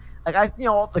what? Like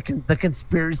the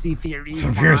conspiracy theories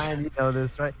behind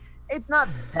this, right? It's not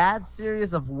that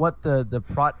serious of what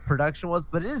the production was,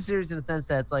 but it is serious in the sense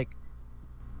that it's like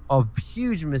a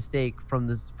huge mistake from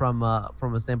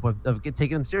a standpoint of taking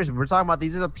them seriously. We're talking about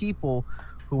these are the people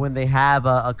who, when they have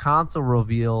a console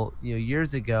reveal,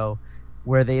 years ago,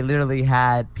 where they literally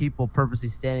had people purposely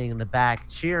standing in the back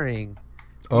cheering.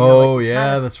 Oh,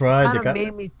 yeah, that's right. Kind of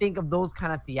made me think of those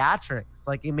kind of theatrics.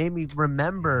 Like, it made me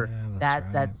remember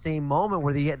that same moment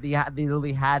where they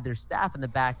literally had their staff in the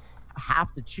back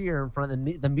have to cheer in front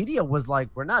of the media. Was like,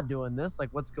 we're not doing this. Like,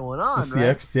 what's going on? So the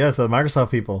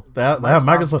Microsoft people. They have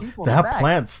Microsoft. They have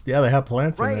plants. Yeah, they have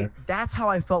plants. Right. In there. That's how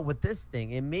I felt with this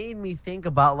thing. It made me think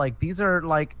about, like, these are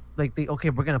like okay,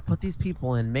 we're gonna put these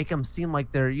people in, make them seem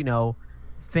like they're, you know,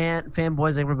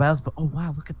 fanboys like everybody else, but oh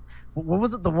wow, look at, what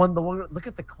was it, the one look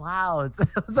at the clouds.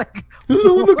 I was like,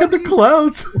 look at the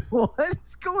clouds. What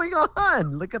is going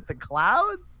on? Look at the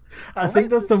clouds. I think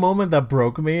that's the moment that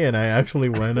broke me, and I actually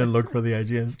went and looked for the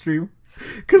IGN stream,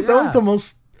 because that was the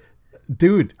most,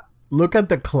 dude, look at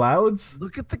the clouds.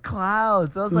 Look at the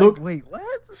clouds. I was like, wait,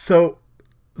 what? So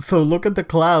look at the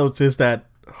clouds is that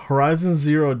Horizon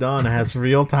Zero Dawn has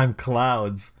real-time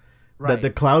clouds, that the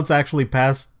clouds actually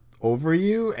pass over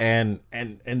you, and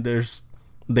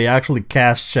they actually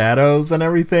cast shadows and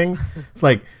everything. It's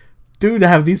like, dude,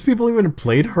 have these people even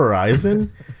played Horizon?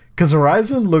 Because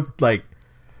Horizon looked like,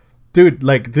 dude,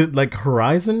 like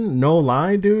Horizon, no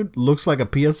lie, dude, looks like a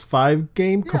PS5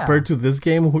 game compared to this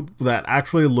game that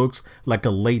actually looks like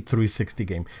a late 360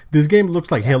 game. This game looks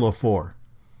like Halo 4,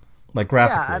 like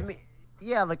graphically. Yeah, I mean,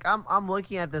 yeah, like I'm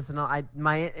looking at this, and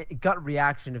my gut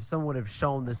reaction, if someone would have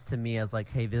shown this to me as like,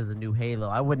 hey, there's a new Halo,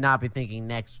 I would not be thinking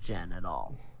next gen at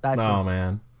all.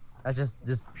 Man. That's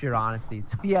just pure honesty.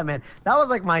 So yeah, man, that was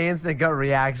like my instant gut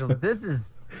reaction. This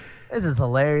is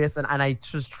hilarious, and I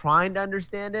was trying to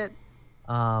understand it.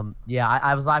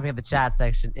 I was laughing at the chat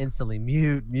section instantly.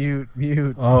 Mute.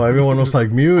 Oh, everyone was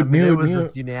like mute. It was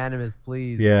just unanimous.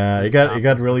 Please. Yeah, please it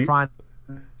got really. Trying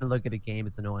to look at a game,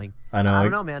 it's annoying. I know. I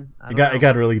don't know, man. It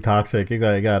got really toxic. It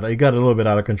got a little bit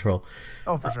out of control.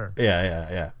 Oh, for sure.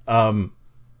 Yeah.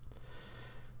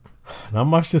 Not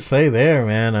much to say there,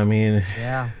 man. I mean,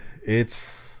 yeah,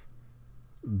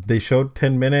 they showed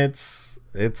 10 minutes.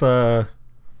 It's I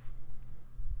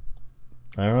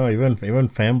don't know. Even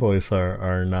fanboys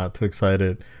are not too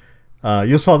excited.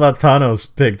 You saw that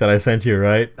Thanos pic that I sent you,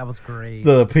 right? That was great.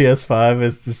 The PS5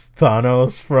 is this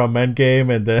Thanos from Endgame,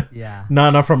 and then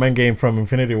not from Endgame, from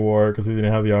Infinity War, because he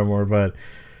didn't have the armor, but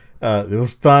it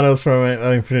was Thanos from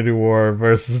Infinity War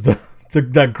versus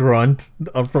that grunt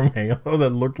from Halo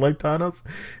that looked like Thanos.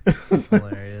 That's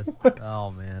hilarious.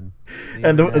 Oh man!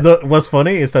 And what's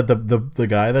funny is that the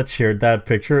guy that shared that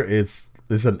picture is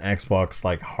an Xbox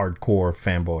like hardcore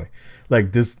fanboy.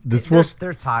 Like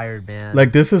they're tired, man.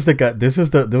 Like this was the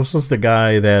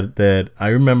guy that I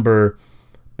remember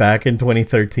back in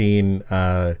 2013,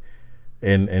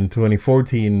 in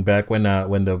 2014, back when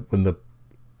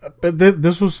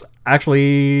this was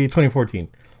actually 2014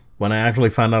 when I actually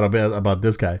found out a bit about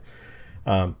this guy,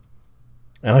 and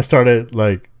I started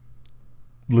like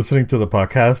listening to the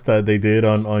podcast that they did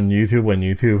on YouTube when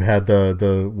YouTube had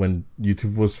when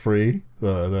YouTube was free,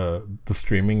 the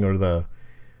streaming or the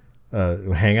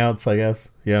Hangouts, I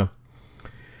guess. Yeah.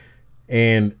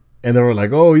 And they were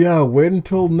like, oh yeah, wait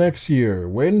until next year.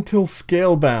 Wait until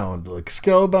Scalebound. Like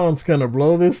Scalebound's gonna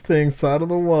blow this thing out of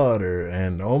the water.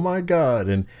 And oh my god.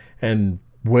 And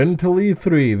wait until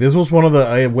E3. This was one of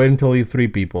the wait until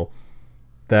E3 people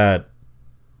that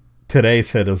today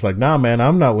said, it was like, nah man,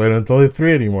 I'm not waiting until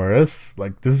E3 anymore. It's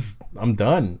like I'm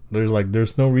done.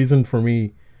 There's no reason for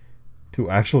me to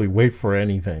actually wait for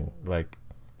anything. Like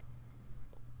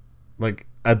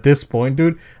at this point,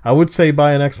 dude, I would say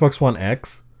buy an Xbox One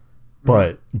X,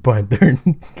 but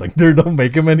they don't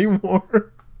make them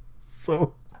anymore.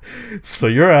 So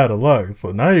you're out of luck.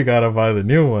 So now you gotta buy the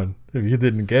new one if you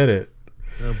didn't get it.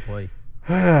 Oh boy.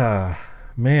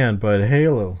 Man, but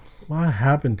Halo, what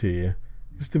happened to you?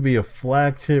 Used to be a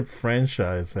flagship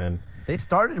franchise, and they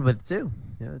started with two.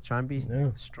 Yeah, trying to be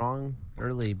strong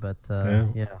early, but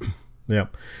yeah.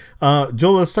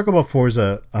 Joel, let's talk about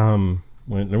Forza.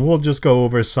 And we'll just go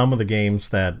over some of the games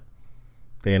that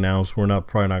they announced. We're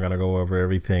probably not going to go over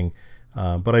everything,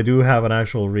 but I do have an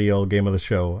actual real game of the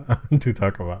show to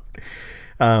talk about.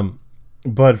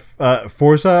 But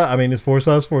Forza, I mean, it's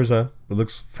Forza. It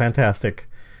looks fantastic.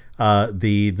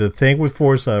 The thing with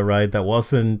Forza, right, that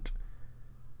wasn't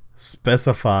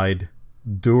specified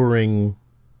during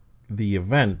the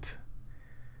event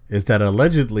is that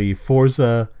allegedly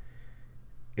Forza,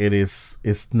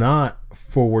 it's not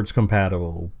forwards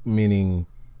compatible, meaning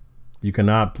you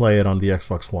cannot play it on the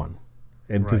Xbox One.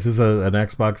 And This is an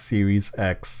Xbox Series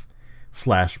X /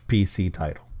 PC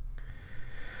title.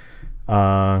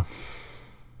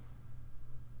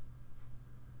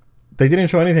 They didn't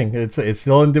show anything. It's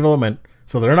still in development,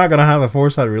 so they're not gonna have a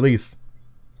Forza release.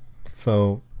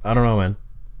 So I don't know, man.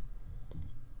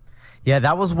 Yeah,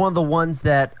 that was one of the ones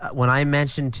that when I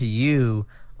mentioned to you,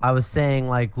 I was saying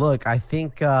like, look, I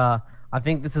think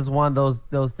this is one of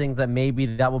those things that maybe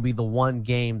that will be the one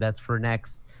game that's for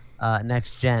next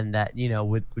gen that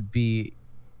would be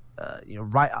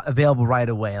right available right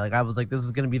away. Like I was like, this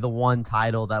is going to be the one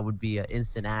title that would be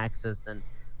instant access, and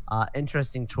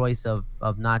interesting choice of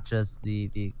not just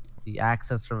the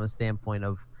access from a standpoint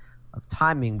of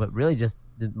timing, but really just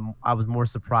I was more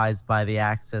surprised by the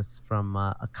access from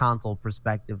a console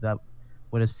perspective. That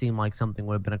would have seemed like something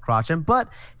would have been a crotch. And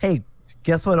but hey,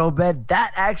 guess what, Obed?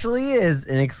 That actually is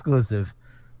an exclusive.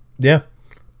 Yeah.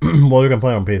 Well, you can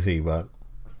play it on PC, but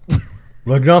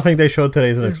look, nothing they showed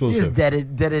today is an exclusive. Just dead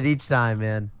it each time,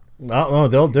 man. No,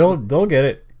 they'll get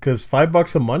it because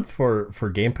 $5 a month for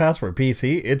Game Pass for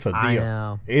PC, it's a deal. I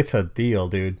know. It's a deal,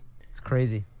 dude. It's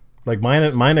crazy. Like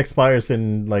mine expires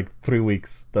in like 3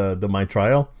 weeks. The my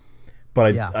trial,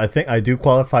 but I think I do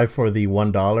qualify for the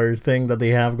 $1 thing that they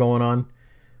have going on,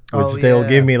 which they'll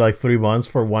give me like 3 months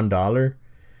for $1.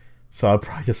 So I'll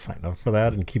probably just sign up for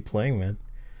that and keep playing, man.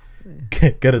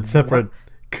 Get it separate.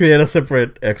 Create a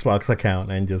separate Xbox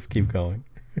account and just keep going.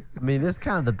 I mean, this is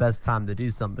kind of the best time to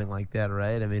do something like that,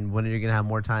 right? I mean, when are you gonna have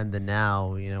more time than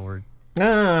now?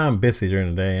 I'm busy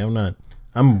during the day.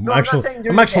 I'm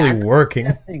actually working.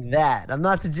 I'm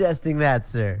not suggesting that,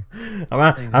 sir.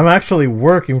 I'm actually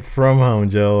working from home,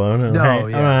 Joe. I'm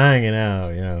hanging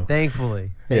out.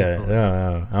 Thankfully.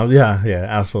 Yeah,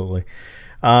 absolutely.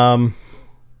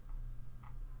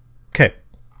 Okay,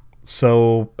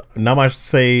 so not much to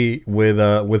say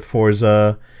with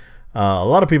Forza. A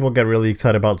lot of people get really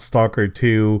excited about Stalker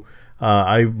 2.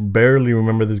 I barely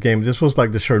remember this game. This was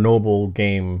like the Chernobyl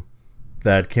game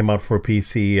that came out for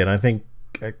PC, and I think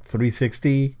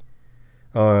 360,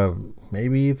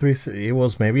 maybe 3. It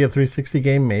was maybe a 360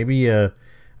 game, maybe a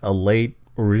late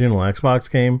original Xbox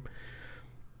game.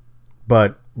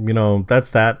 But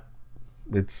that's that.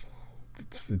 It's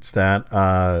that.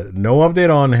 No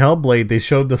update on Hellblade. They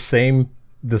showed the same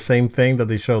thing that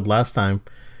they showed last time,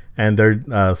 and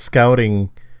they're scouting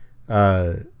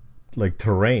like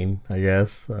terrain, I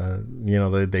guess.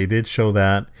 They did show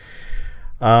that.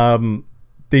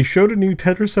 They showed a new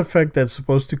Tetris Effect that's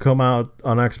supposed to come out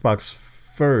on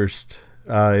Xbox first.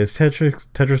 Is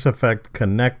Tetris Effect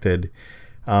Connected?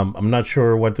 I'm not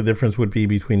sure what the difference would be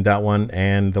between that one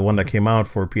and the one that came out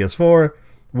for PS4,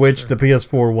 which the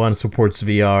PS4 one supports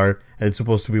VR, and it's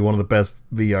supposed to be one of the best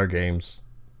VR games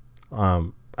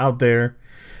out there.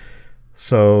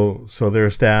 So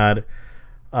there's that.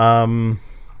 And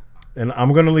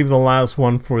I'm gonna leave the last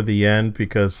one for the end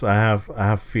because I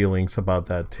have feelings about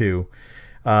that too.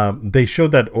 They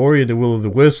showed that Ori and the Will of the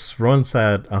Wisps runs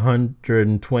at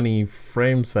 120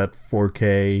 frames at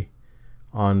 4K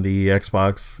on the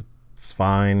Xbox. It's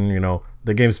fine.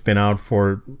 The game's been out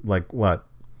for like what,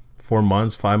 4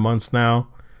 months, 5 months now.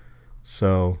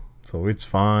 So it's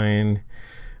fine.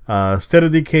 State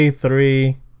of Decay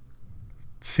 3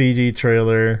 CG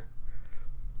trailer.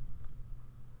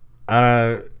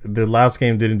 The last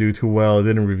game didn't do too well. It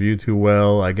didn't review too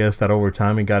well. I guess that over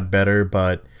time it got better,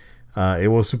 but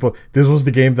this was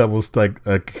the game that was like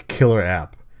a killer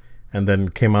app, and then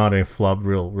came out and flopped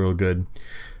real good.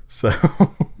 So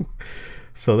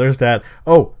so there's that.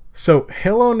 Oh, so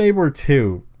Hello Neighbor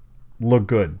 2 looked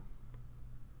good.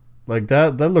 Like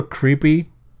that looked creepy.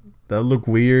 That looked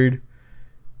weird.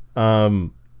 I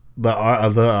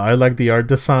like the art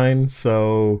design,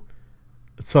 so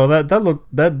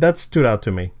that stood out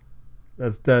to me.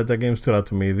 That game stood out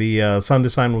to me. The sound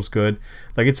design was good.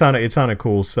 Like it sounded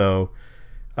cool. So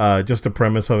just the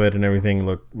premise of it and everything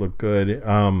looked good.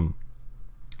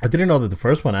 I didn't know that the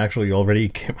first one actually already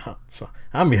came out. So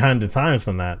I'm behind the times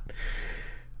on that.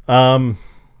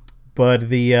 But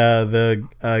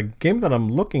the game that I'm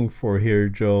looking for here,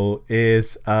 Joel,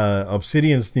 is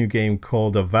Obsidian's new game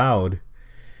called Avowed,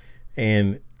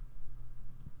 and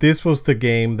this was the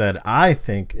game that I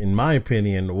think, in my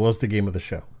opinion, was the game of the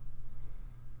show.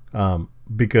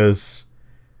 Because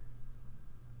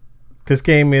this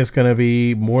game is going to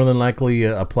be more than likely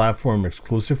a platform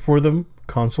exclusive for them,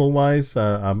 console-wise.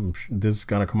 This is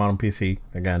going to come out on PC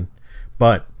again,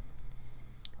 but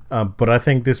I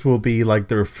think this will be like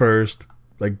their first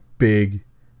like big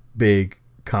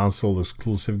console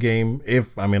exclusive game.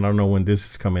 I don't know when this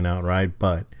is coming out, right?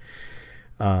 But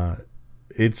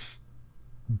it's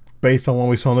based on what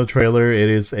we saw in the trailer. It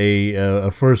is a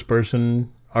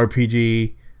first-person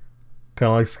RPG, kind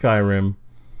of like Skyrim.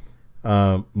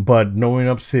 But knowing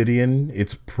Obsidian,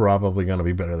 it's probably going to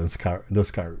be better than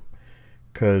Skyrim.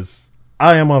 Because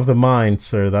I am of the mind,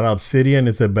 sir, that Obsidian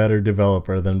is a better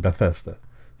developer than Bethesda.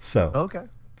 So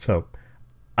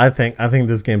I think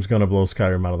this game's going to blow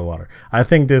Skyrim out of the water. I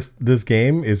think this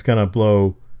game is going to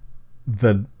blow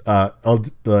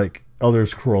like Elder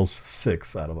Scrolls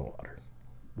 6 out of the water.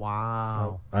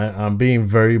 Wow. I'm being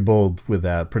very bold with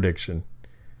that prediction.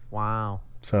 Wow.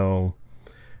 So,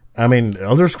 I mean,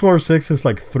 Elder Scrolls 6 is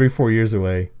like 3-4 years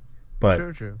away,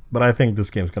 but True. But I think this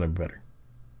game's gonna be better.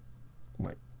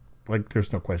 Like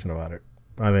there's no question about it.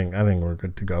 I think we're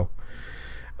good to go.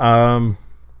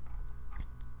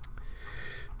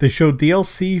 They showed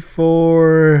DLC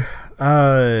for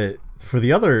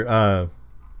the other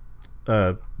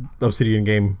Obsidian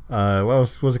game.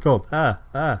 What was it called?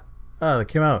 That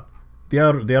came out. The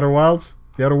Outer Wilds,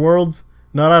 the Outer Worlds,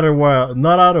 not Outer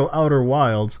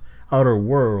Wilds, Outer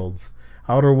Worlds.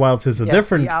 Outer Wilds is a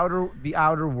different. The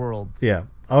Outer Worlds. Yeah,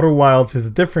 Outer Wilds is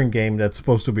a different game that's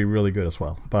supposed to be really good as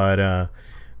well. But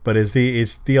it's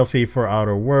DLC for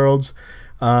Outer Worlds.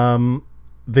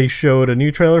 They showed a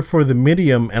new trailer for the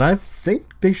Medium, and I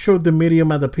think they showed the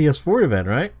Medium at the PS4 event,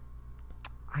 right?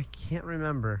 I can't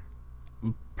remember.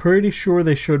 Pretty sure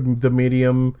they showed the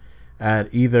Medium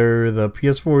at either the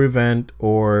PS4 event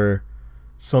or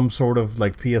some sort of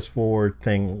like PS4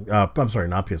 thing. I'm sorry,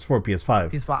 not PS4,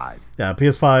 PS5. PS5. Yeah,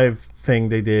 PS5 thing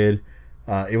they did.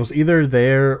 It was either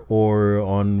there or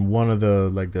on one of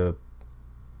the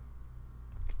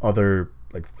other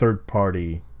like third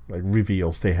party like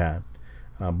reveals they had.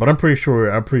 But I'm pretty sure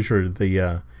they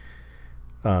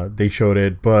showed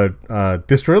it. But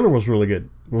this trailer was really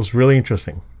good. It was really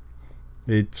interesting.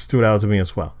 It stood out to me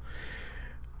as well.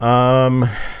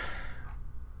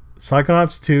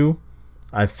 Psychonauts 2.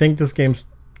 I think this game's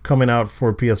coming out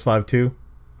for PS5 too.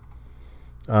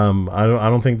 I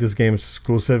don't think this game's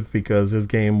exclusive because this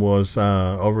game was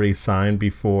already signed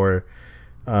before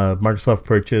Microsoft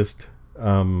purchased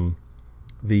the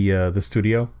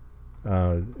studio.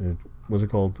 What's it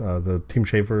called? The Team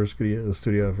Schafer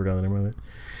studio. I forgot the name of it.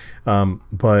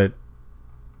 But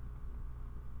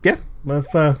yeah,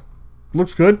 that's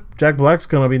looks good. Jack Black's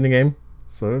gonna be in the game,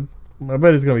 so I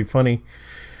bet it's gonna be funny.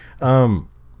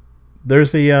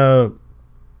 There's a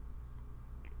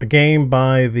game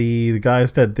by the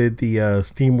guys that did the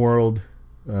SteamWorld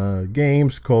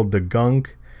games called The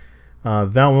Gunk.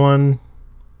 That one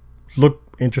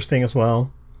looked interesting as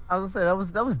well. I was gonna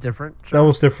say that was different. Sure. That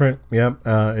was different. Yep.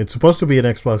 It's supposed to be an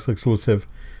Xbox exclusive,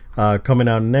 coming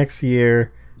out next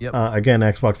year. Yep. Again,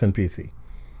 Xbox and PC.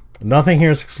 Nothing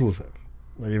here is exclusive.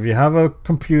 Like if you have a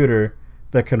computer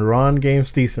that can run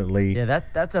games decently, yeah,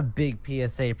 that's a big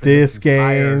PSA for these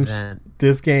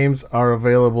games are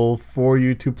available for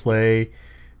you to play.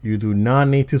 You do not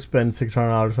need to spend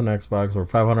 $600 on Xbox or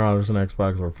 $500 on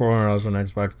Xbox or $400 on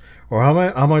Xbox or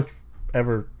how much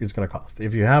ever it's going to cost.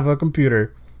 If you have a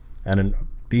computer and a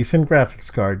decent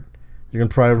graphics card, you can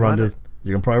probably run this.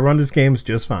 You can probably run these games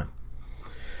just fine.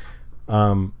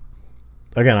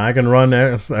 Again, I can run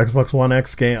Xbox One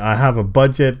X game. I have a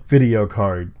budget video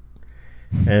card,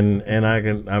 and I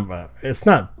can. It's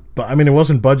not. But I mean, it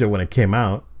wasn't budget when it came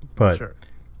out, but sure.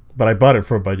 But I bought it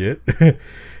for a budget,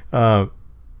 and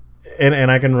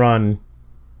I can run.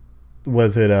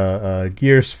 Was it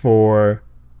Gears 4?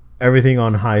 Everything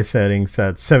on high settings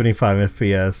at 75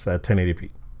 FPS at 1080p.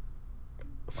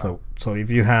 So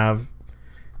if you have,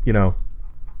 if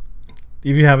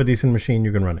you have a decent machine,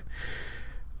 you can run it.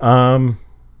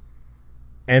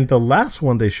 And the last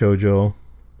one they showed, Joe,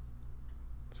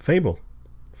 Fable.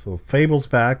 So Fable's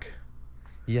back.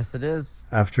 Yes, it is.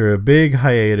 After a big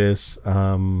hiatus,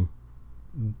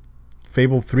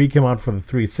 Fable 3 came out for the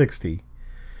 360.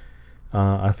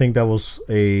 I think that was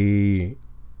an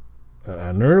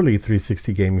early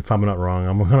 360 game, if I'm not wrong.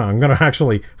 I'm gonna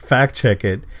actually fact check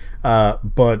it.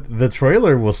 But the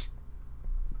trailer was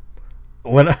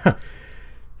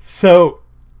so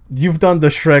you've done the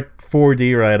Shrek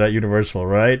 4D ride at Universal,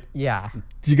 right? Yeah.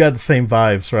 You got the same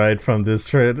vibes, right, from this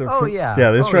trailer? Oh yeah.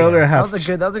 Yeah, this trailer has.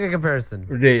 That was a good comparison.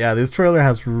 Yeah, this trailer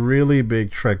has really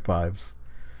big Shrek vibes.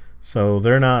 So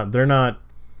they're not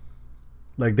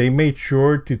like they made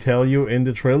sure to tell you in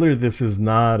the trailer this is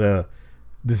not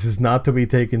to be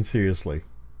taken seriously.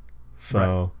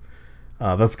 So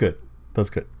that's good. That's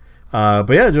good. But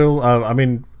yeah, Joel, I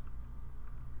mean,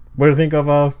 what do you think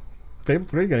of Fable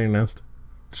 3 getting announced?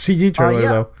 CG trailer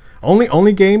though.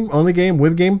 Only game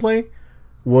with gameplay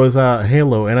was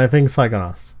Halo, and I think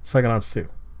Psychonauts 2.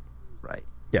 Right.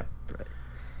 Yeah. Right.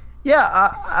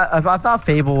 Yeah, I thought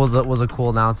Fable was a cool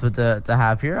announcement to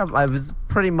have here. I was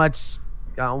pretty much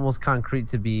almost concrete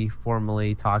to be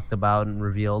formally talked about and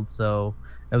revealed. So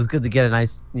it was good to get a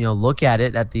nice look at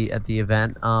it at the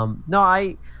event.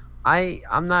 No,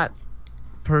 I'm not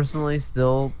personally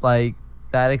still like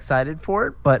that excited for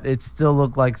it, but it still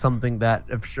looked like something that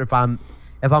if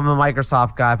if I'm a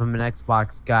Microsoft guy, if I'm an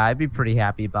Xbox guy, I'd be pretty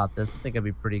happy about this. I think I'd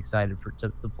be pretty excited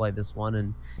to play this one.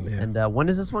 And when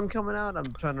is this one coming out? I'm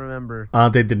trying to remember.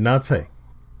 They did not say.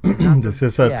 This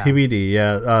is a TBD.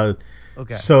 Yeah.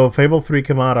 Okay. So Fable 3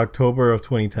 came out October of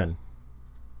 2010.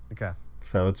 Okay.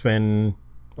 So it's been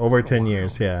over 10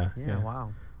 years. Yeah. Wow.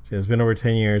 So it's been over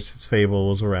 10 years since Fable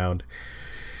was around.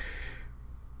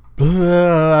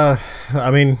 I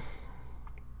mean,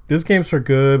 these games are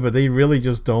good, but they really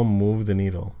just don't move the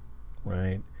needle,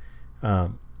 right?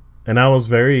 And I was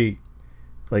very,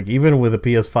 like, even with the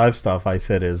PS5 stuff, I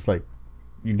said is like,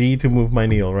 you need to move my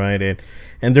needle, right?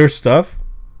 And there's stuff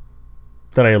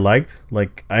that I liked.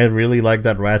 Like, I really liked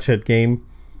that Ratchet game.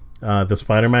 The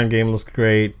Spider-Man game looks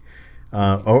great.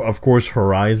 Of course,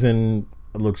 Horizon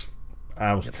looks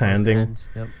outstanding.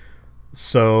 Yep.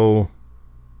 So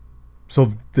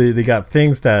they got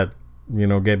things that, you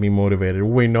know, get me motivated.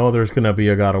 We know there's gonna be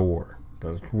a God of War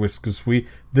because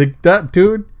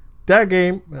that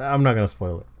game. I'm not gonna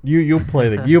spoil it. You play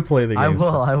the game.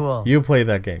 I will. You play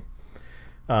that game.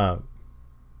 I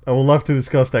would love to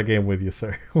discuss that game with you,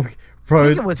 sir.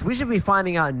 Speaking of which, we should be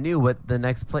finding out what the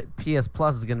next PS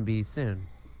Plus is going to be soon.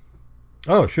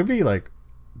 Oh, it should be like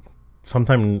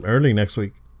sometime early next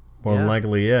week. More than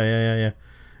likely. Yeah.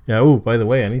 Oh, by the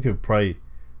way, I need to probably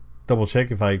double check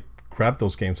if I grabbed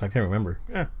those games. I can't remember.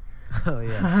 Yeah. Oh,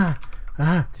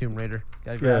 yeah. Tomb Raider.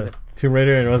 Gotta grab it. Tomb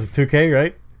Raider, and was it 2K,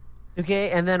 right? 2K,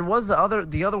 and then was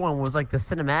the other one was like the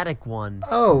cinematic one.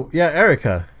 Oh, yeah,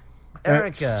 Erica.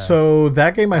 So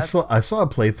that game, I saw a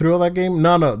playthrough of that game.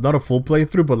 Not a full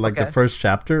playthrough, but like the first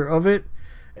chapter of it.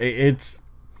 It's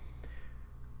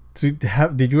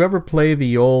did you ever play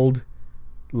the old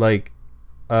like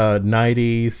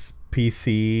 90s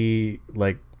PC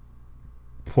like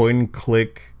point and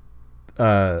click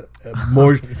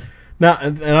more now,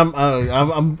 and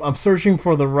I'm searching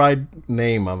for the right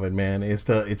name of it, man. It's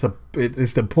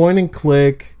the point and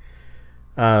click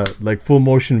like full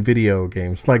motion video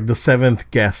games, like The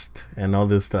Seventh Guest and all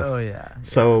this stuff. Oh yeah.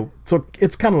 So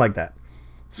it's kind of like that.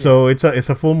 So it's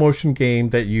a full motion game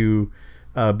that you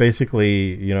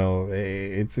basically, you know,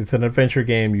 it's an adventure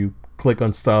game. You click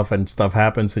on stuff and stuff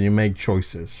happens and you make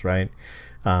choices, right?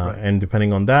 And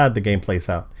depending on that, the game plays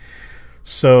out.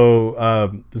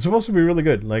 So it's supposed to be really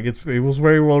good. Like it was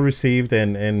very well received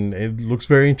and it looks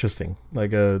very interesting.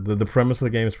 Like the premise of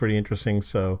the game is pretty interesting.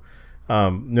 So you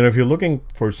know, if you're looking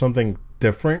for something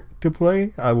different to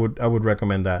play, I would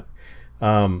recommend that.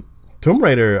 Tomb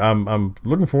Raider, I'm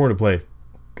looking forward to play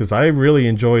because I really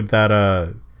enjoyed that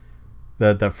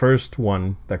first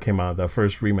one that came out, that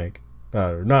first remake,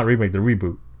 not remake, the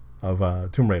reboot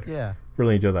of Tomb Raider. Yeah,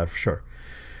 really enjoyed that for sure.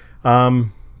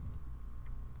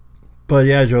 But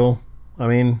yeah, Joel, I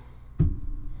mean,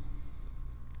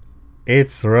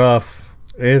 it's rough.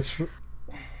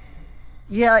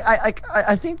 Yeah,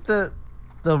 I think the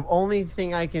only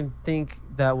thing I can think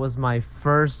that was my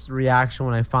first reaction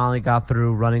when I finally got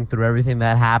through running through everything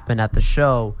that happened at the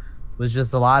show was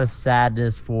just a lot of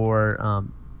sadness for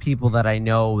people that I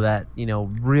know that, you know,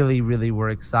 really, really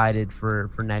were excited for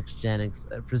next gen,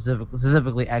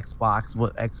 specifically Xbox,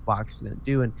 what Xbox was going to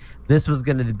do. And this was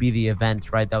going to be the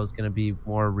event, right? That was going to be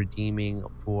more redeeming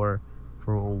for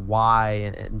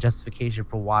why and justification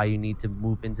for why you need to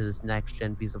move into this next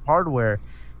gen piece of hardware.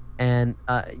 And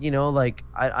you know, like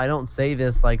I don't say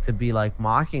this like to be like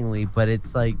mockingly, but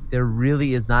it's like there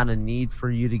really is not a need for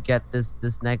you to get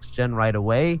this next gen right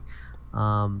away.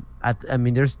 I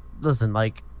mean, listen,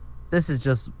 like this is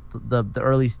just the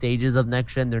early stages of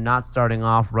next gen. They're not starting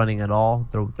off running at all.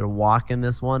 They're walking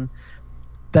this one.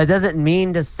 That doesn't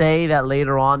mean to say that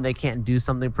later on they can't do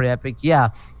something pretty epic. Yeah,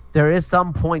 there is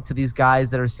some point to these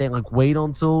guys that are saying like wait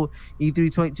until E3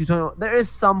 2020. There is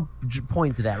some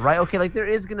point to that, right? Okay, like there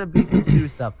is gonna be some new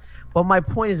stuff. But my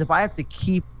point is, if I have to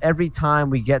keep every time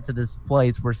we get to this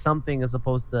place where something is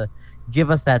supposed to give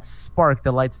us that spark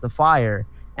that lights the fire,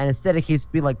 and instead it keeps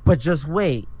being like, but just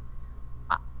wait,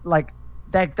 like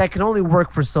that can only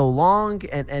work for so long.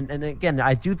 And again,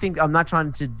 I do think I'm not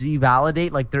trying to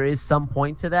devalidate. Like there is some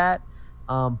point to that,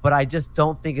 but I just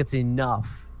don't think it's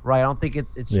enough. Right, I don't think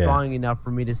it's strong enough for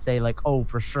me to say like, oh,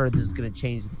 for sure this is going to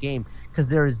change the game, because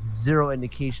there is zero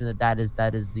indication that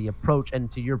is the approach. And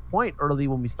to your point early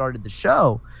when we started the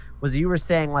show, was you were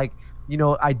saying like, you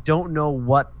know, I don't know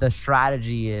what the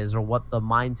strategy is or what the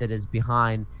mindset is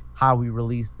behind how we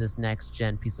release this next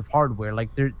gen piece of hardware.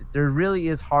 Like there really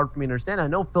is hard for me to understand. I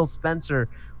know Phil Spencer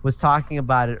was talking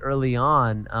about it early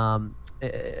on.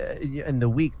 In the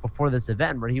week before this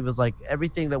event, where he was like,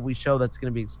 everything that we show that's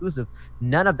going to be exclusive,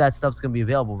 none of that stuff's going to be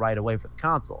available right away for the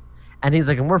console. And he's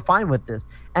like, and we're fine with this.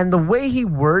 And the way he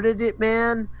worded it,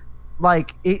 man,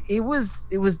 like it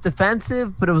was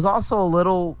defensive, but it was also a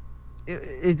little.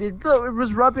 It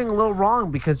was rubbing a little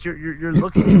wrong because you're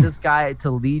looking to this guy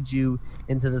to lead you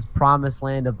into this promised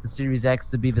land of the Series X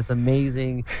to be this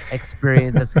amazing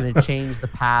experience that's going to change the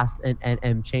past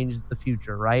and change the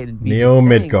future, right? And Neo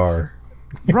Midgar,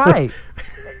 right?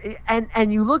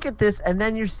 And you look at this, and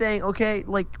then you're saying, okay,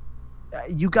 like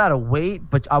you gotta wait,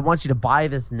 but I want you to buy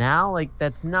this now. Like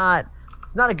it's not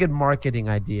a good marketing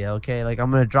idea. Okay, like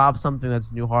I'm gonna drop something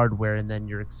that's new hardware, and then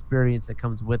your experience that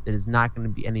comes with it is not going to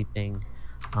be anything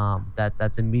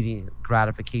that's immediate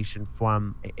gratification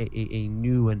from a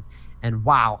new and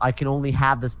wow, I can only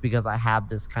have this because I have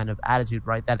this kind of attitude,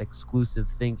 right? That exclusive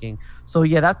thinking. So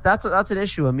yeah, that's an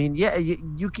issue. I mean, yeah,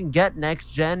 you can get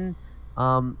next gen,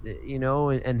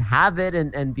 and have it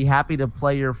and be happy to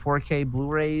play your 4K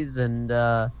Blu-rays and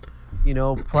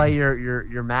play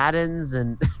your Maddens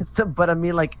and stuff. But I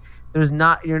mean, like,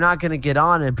 you're not gonna get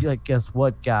on and be like, guess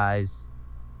what, guys?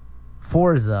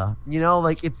 Forza,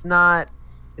 like it's not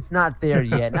there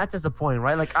yet, and that's disappointing,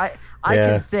 right? Like I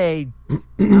can say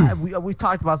we've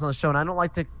talked about this on the show, and I don't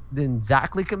like to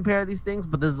exactly compare these things,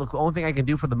 but this is the only thing I can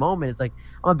do for the moment. It's like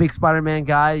I'm a big Spider-Man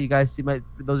guy. You guys see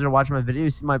those that are watching my video, you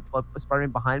see my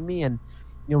Spider-Man behind me, and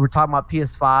we're talking about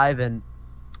PS5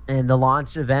 and the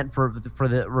launch event for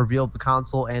the reveal of the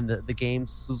console and the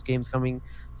games, those games coming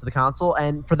to the console,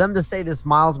 and for them to say this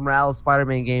Miles Morales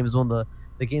Spider-Man game is one of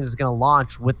the games is going to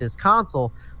launch with this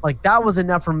console, like that was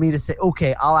enough for me to say,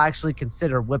 okay, I'll actually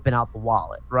consider whipping out the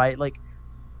wallet, right? Like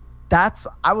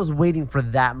I was waiting for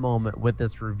that moment with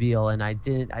this reveal, and I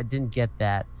didn't get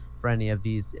that for any of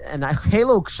these. And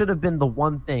Halo should have been the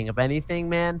one thing. If anything,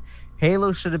 man,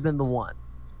 Halo should have been the one.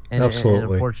 And, absolutely.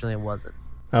 And unfortunately, it wasn't.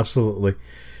 Absolutely.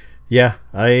 Yeah,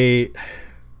 they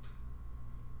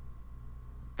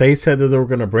said that they were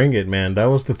going to bring it, man. That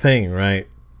was the thing, right?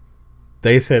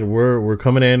 They said we're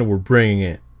coming in, we're bringing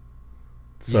it.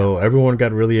 So everyone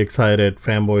got really excited.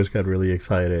 Fanboys got really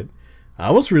excited.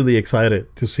 I was really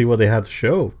excited to see what they had to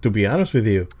show, to be honest with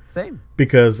you. Same.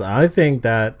 Because I think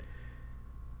that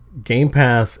Game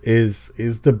Pass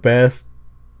is the best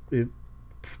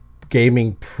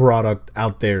gaming product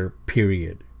out there,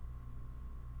 period.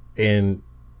 And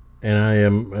I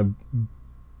am a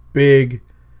big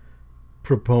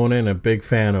proponent, a big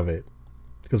fan of it.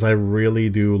 Because I really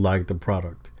do like the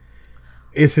product.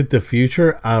 Is it the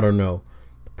future? I don't know.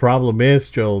 The problem is,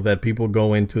 Joe, that people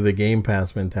go into the Game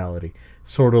Pass mentality.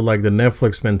 Sort of like the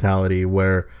Netflix mentality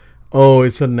where, oh,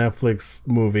 it's a Netflix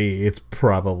movie, it's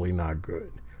probably not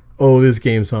good. Oh, this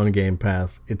game's on Game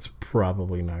Pass, it's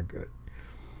probably not good.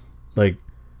 Like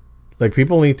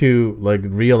people need to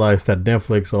realize that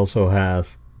Netflix also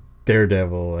has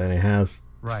Daredevil and it has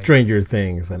Stranger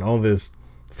Things and all this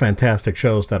fantastic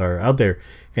shows that are out there,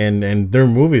 and their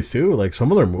movies too. Like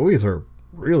some of their movies are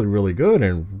really, really good,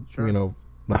 and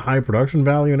the high production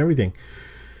value and everything.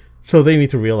 So they need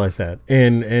to realize that,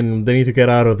 and they need to get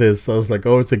out of this. I was like,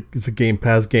 oh, it's a Game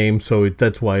Pass game, so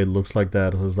that's why it looks like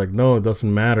that. I was like, no, it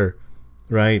doesn't matter,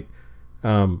 right?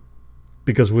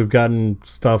 Because we've gotten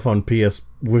stuff on PS.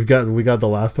 We got The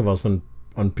Last of Us on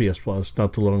PS Plus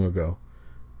not too long ago.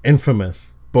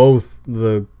 Infamous, both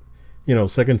the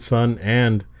Second Son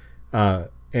and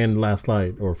Last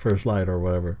Light or First Light or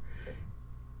whatever.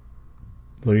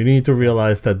 So you need to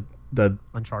realize that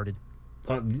Uncharted.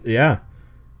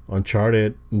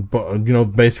 Uncharted, but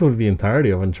basically the entirety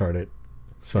of Uncharted.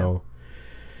 So,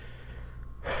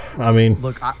 I mean,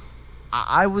 look,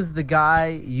 I was the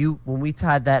guy when we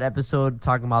had that episode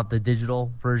talking about the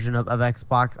digital version of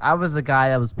Xbox. I was the guy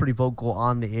that was pretty vocal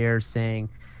on the air saying,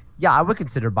 yeah, I would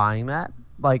consider buying that.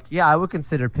 Like, yeah, I would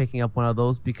consider picking up one of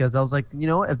those because I was like,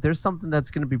 if there's something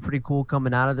that's going to be pretty cool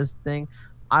coming out of this thing,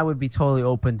 I would be totally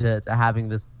open to having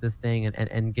this thing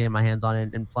and getting my hands on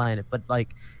it and playing it. But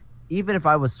like, even if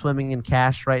I was swimming in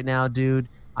cash right now, dude,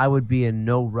 I would be in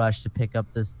no rush to pick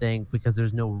up this thing because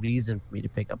there's no reason for me to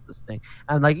pick up this thing.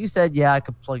 And like you said, yeah, I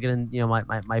could plug it in,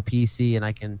 my PC and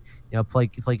I can,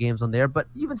 play games on there. But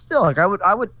even still, like I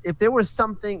would, if there was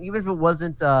something, even if it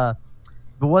wasn't a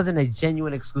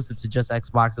genuine exclusive to just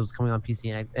Xbox, it was coming on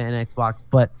PC and Xbox,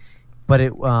 but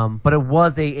it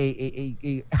was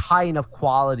a high enough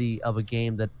quality of a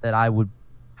game that I would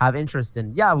have interest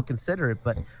in. Yeah, I would consider it,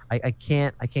 but I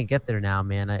can't get there now,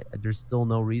 man. There's still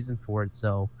no reason for it.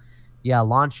 So yeah,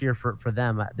 launch year for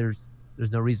them. There's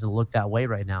no reason to look that way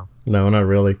right now. No, not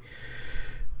really.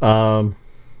 I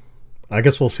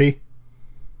guess we'll see.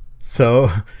 So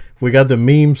we got the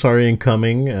memes are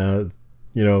incoming.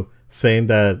 Saying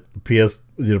that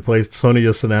Sony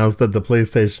just announced that the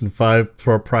PlayStation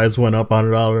 5 price went up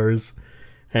 $100,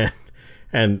 and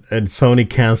and Sony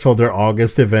canceled their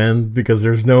August event because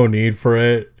there's no need for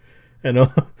it, and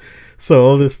so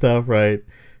all this stuff, right?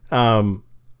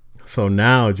 So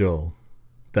now, Joel,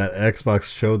 that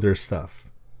Xbox showed their stuff,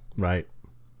 right?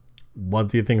 What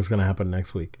do you think is going to happen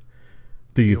next week?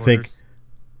 Do you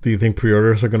think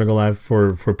pre-orders are going to go live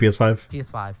for PS5?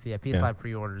 PS5, yeah, PS5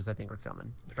 pre-orders I think are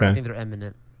coming. Okay. I think they're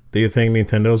imminent. Do you think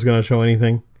Nintendo's going to show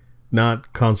anything?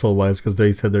 Not console-wise, because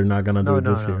they said they're not going to do it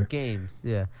this year. Games,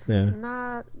 yeah.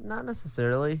 Not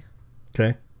necessarily.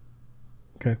 Okay.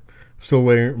 Still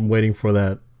waiting for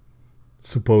that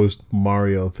supposed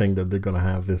Mario thing that they're going to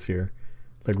have this year.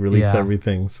 Like, release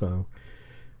everything, so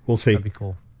we'll see. That'd be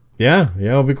cool. Yeah,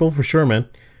 it'll be cool for sure, man.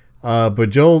 But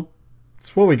Joel,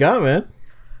 that's what we got, man.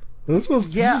 This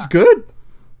is good.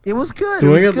 It was good.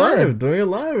 Doing it live,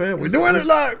 man. We're doing it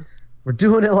live. We're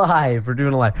doing it live.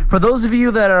 For those of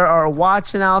you that are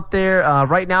watching out there,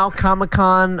 right now,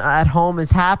 Comic-Con at home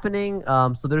is happening.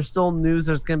 So there's still news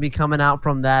that's going to be coming out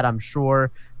from that, I'm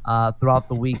sure, throughout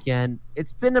the weekend.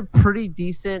 It's been a pretty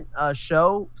decent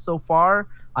show so far.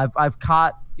 I've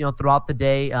caught, throughout the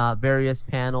day, various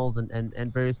panels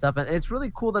and various stuff. And it's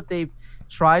really cool that they've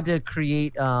tried to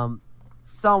create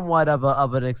somewhat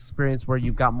of an experience where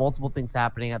you've got multiple things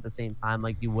happening at the same time,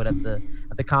 like you would at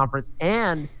the conference.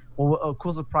 And a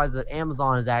cool surprise that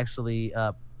Amazon is actually,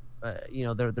 they're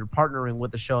partnering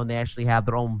with the show, and they actually have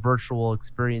their own virtual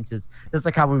experiences, just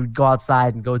like how we would go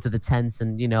outside and go to the tents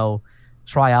and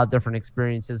try out different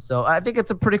experiences. So I think it's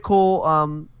a pretty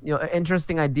cool,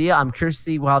 interesting idea. I'm curious to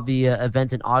see how the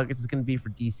event in August is going to be for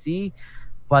DC.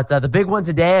 But the big one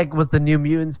today was the New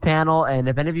Mutants panel, and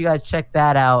if any of you guys checked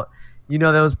that out,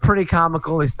 that was pretty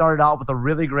comical. They started out with a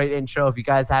really great intro. If you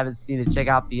guys haven't seen it, check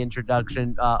out the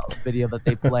introduction video that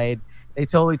they played. They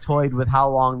totally toyed with how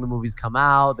long the movies come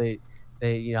out. They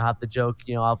have the joke,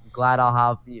 I'm glad I'll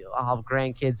have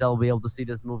grandkids. I'll be able to see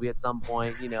this movie at some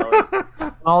point.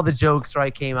 All the jokes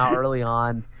came out early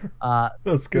on.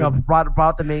 That's good.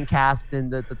 Brought the main cast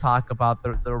in to talk about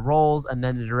their roles, and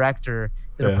then the director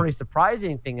did a pretty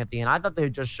surprising thing at the end. I thought they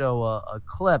would just show a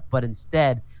clip, but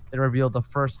instead they revealed the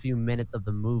first few minutes of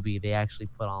the movie they actually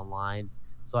put online.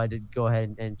 So I did go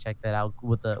ahead and check that out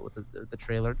with the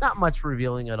trailer. Not much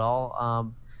revealing at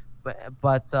all.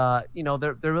 But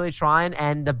they're really trying.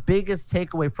 And the biggest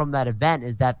takeaway from that event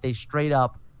is that they straight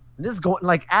up, and this is going,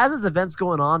 like, as this event's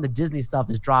going on, the Disney stuff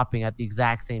is dropping at the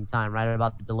exact same time, right?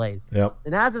 About the delays. Yep.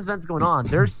 And as this event's going on,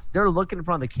 they're looking in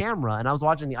front of the camera. And I was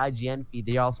watching the IGN feed.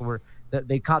 They also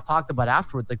they talked about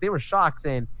afterwards. Like, they were shocked,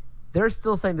 saying they're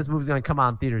still saying this movie's going to come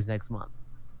out in theaters next month.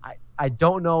 I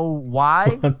don't know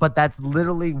why, but that's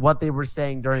literally what they were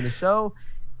saying during the show.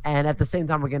 And at the same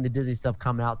time, we're getting the Disney stuff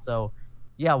coming out. So,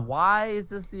 yeah, why is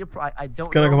this the approach? I don't know. It's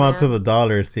going to come out to the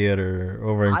Dollar Theater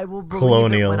over in Colonial. I will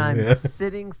believe it when I'm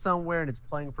sitting somewhere and it's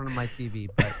playing in front of my TV.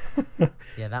 But,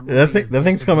 yeah, that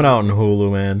thing's coming out on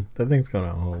Hulu, man. That thing's coming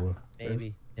out on Hulu.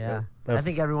 Maybe, yeah. I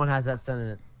think everyone has that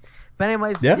sentiment. But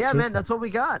anyways, yeah, man, that's what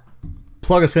we got.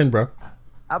 Plug us in, bro.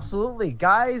 Absolutely.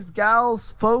 Guys,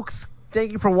 gals, folks,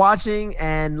 thank you for watching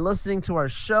and listening to our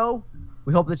show.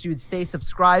 We hope that you would stay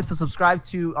subscribed. So subscribe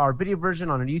to our video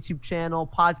version on our YouTube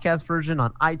channel, podcast version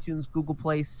on iTunes, Google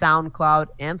Play, SoundCloud,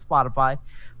 and Spotify.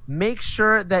 Make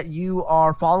sure that you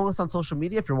are following us on social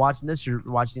media. If you're watching this, you're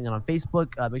watching it on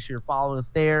Facebook. Make sure you're following us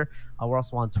there. We're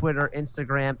also on Twitter,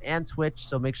 Instagram, and Twitch.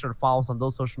 So make sure to follow us on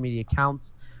those social media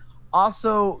accounts.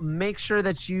 Also, make sure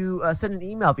that you send an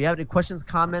email. If you have any questions,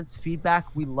 comments,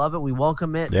 feedback, we love it. We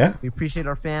welcome it. Yeah. We appreciate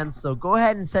our fans. So go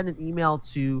ahead and send an email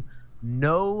to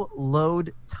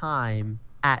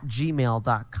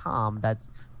noloadtime@gmail.com. That's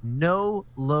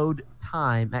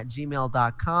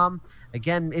noloadtime@gmail.com.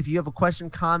 Again, if you have a question,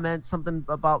 comment, something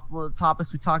about one of the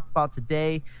topics we talked about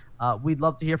today, we'd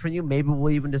love to hear from you. Maybe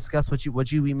we'll even discuss what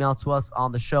you email to us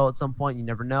on the show at some point. You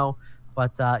never know.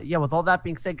 But yeah, with all that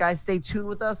being said, guys, stay tuned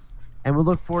with us, and we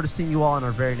look forward to seeing you all in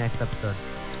our very next episode.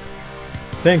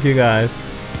 Thank you, guys.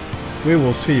 We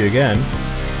will see you again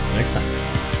next time.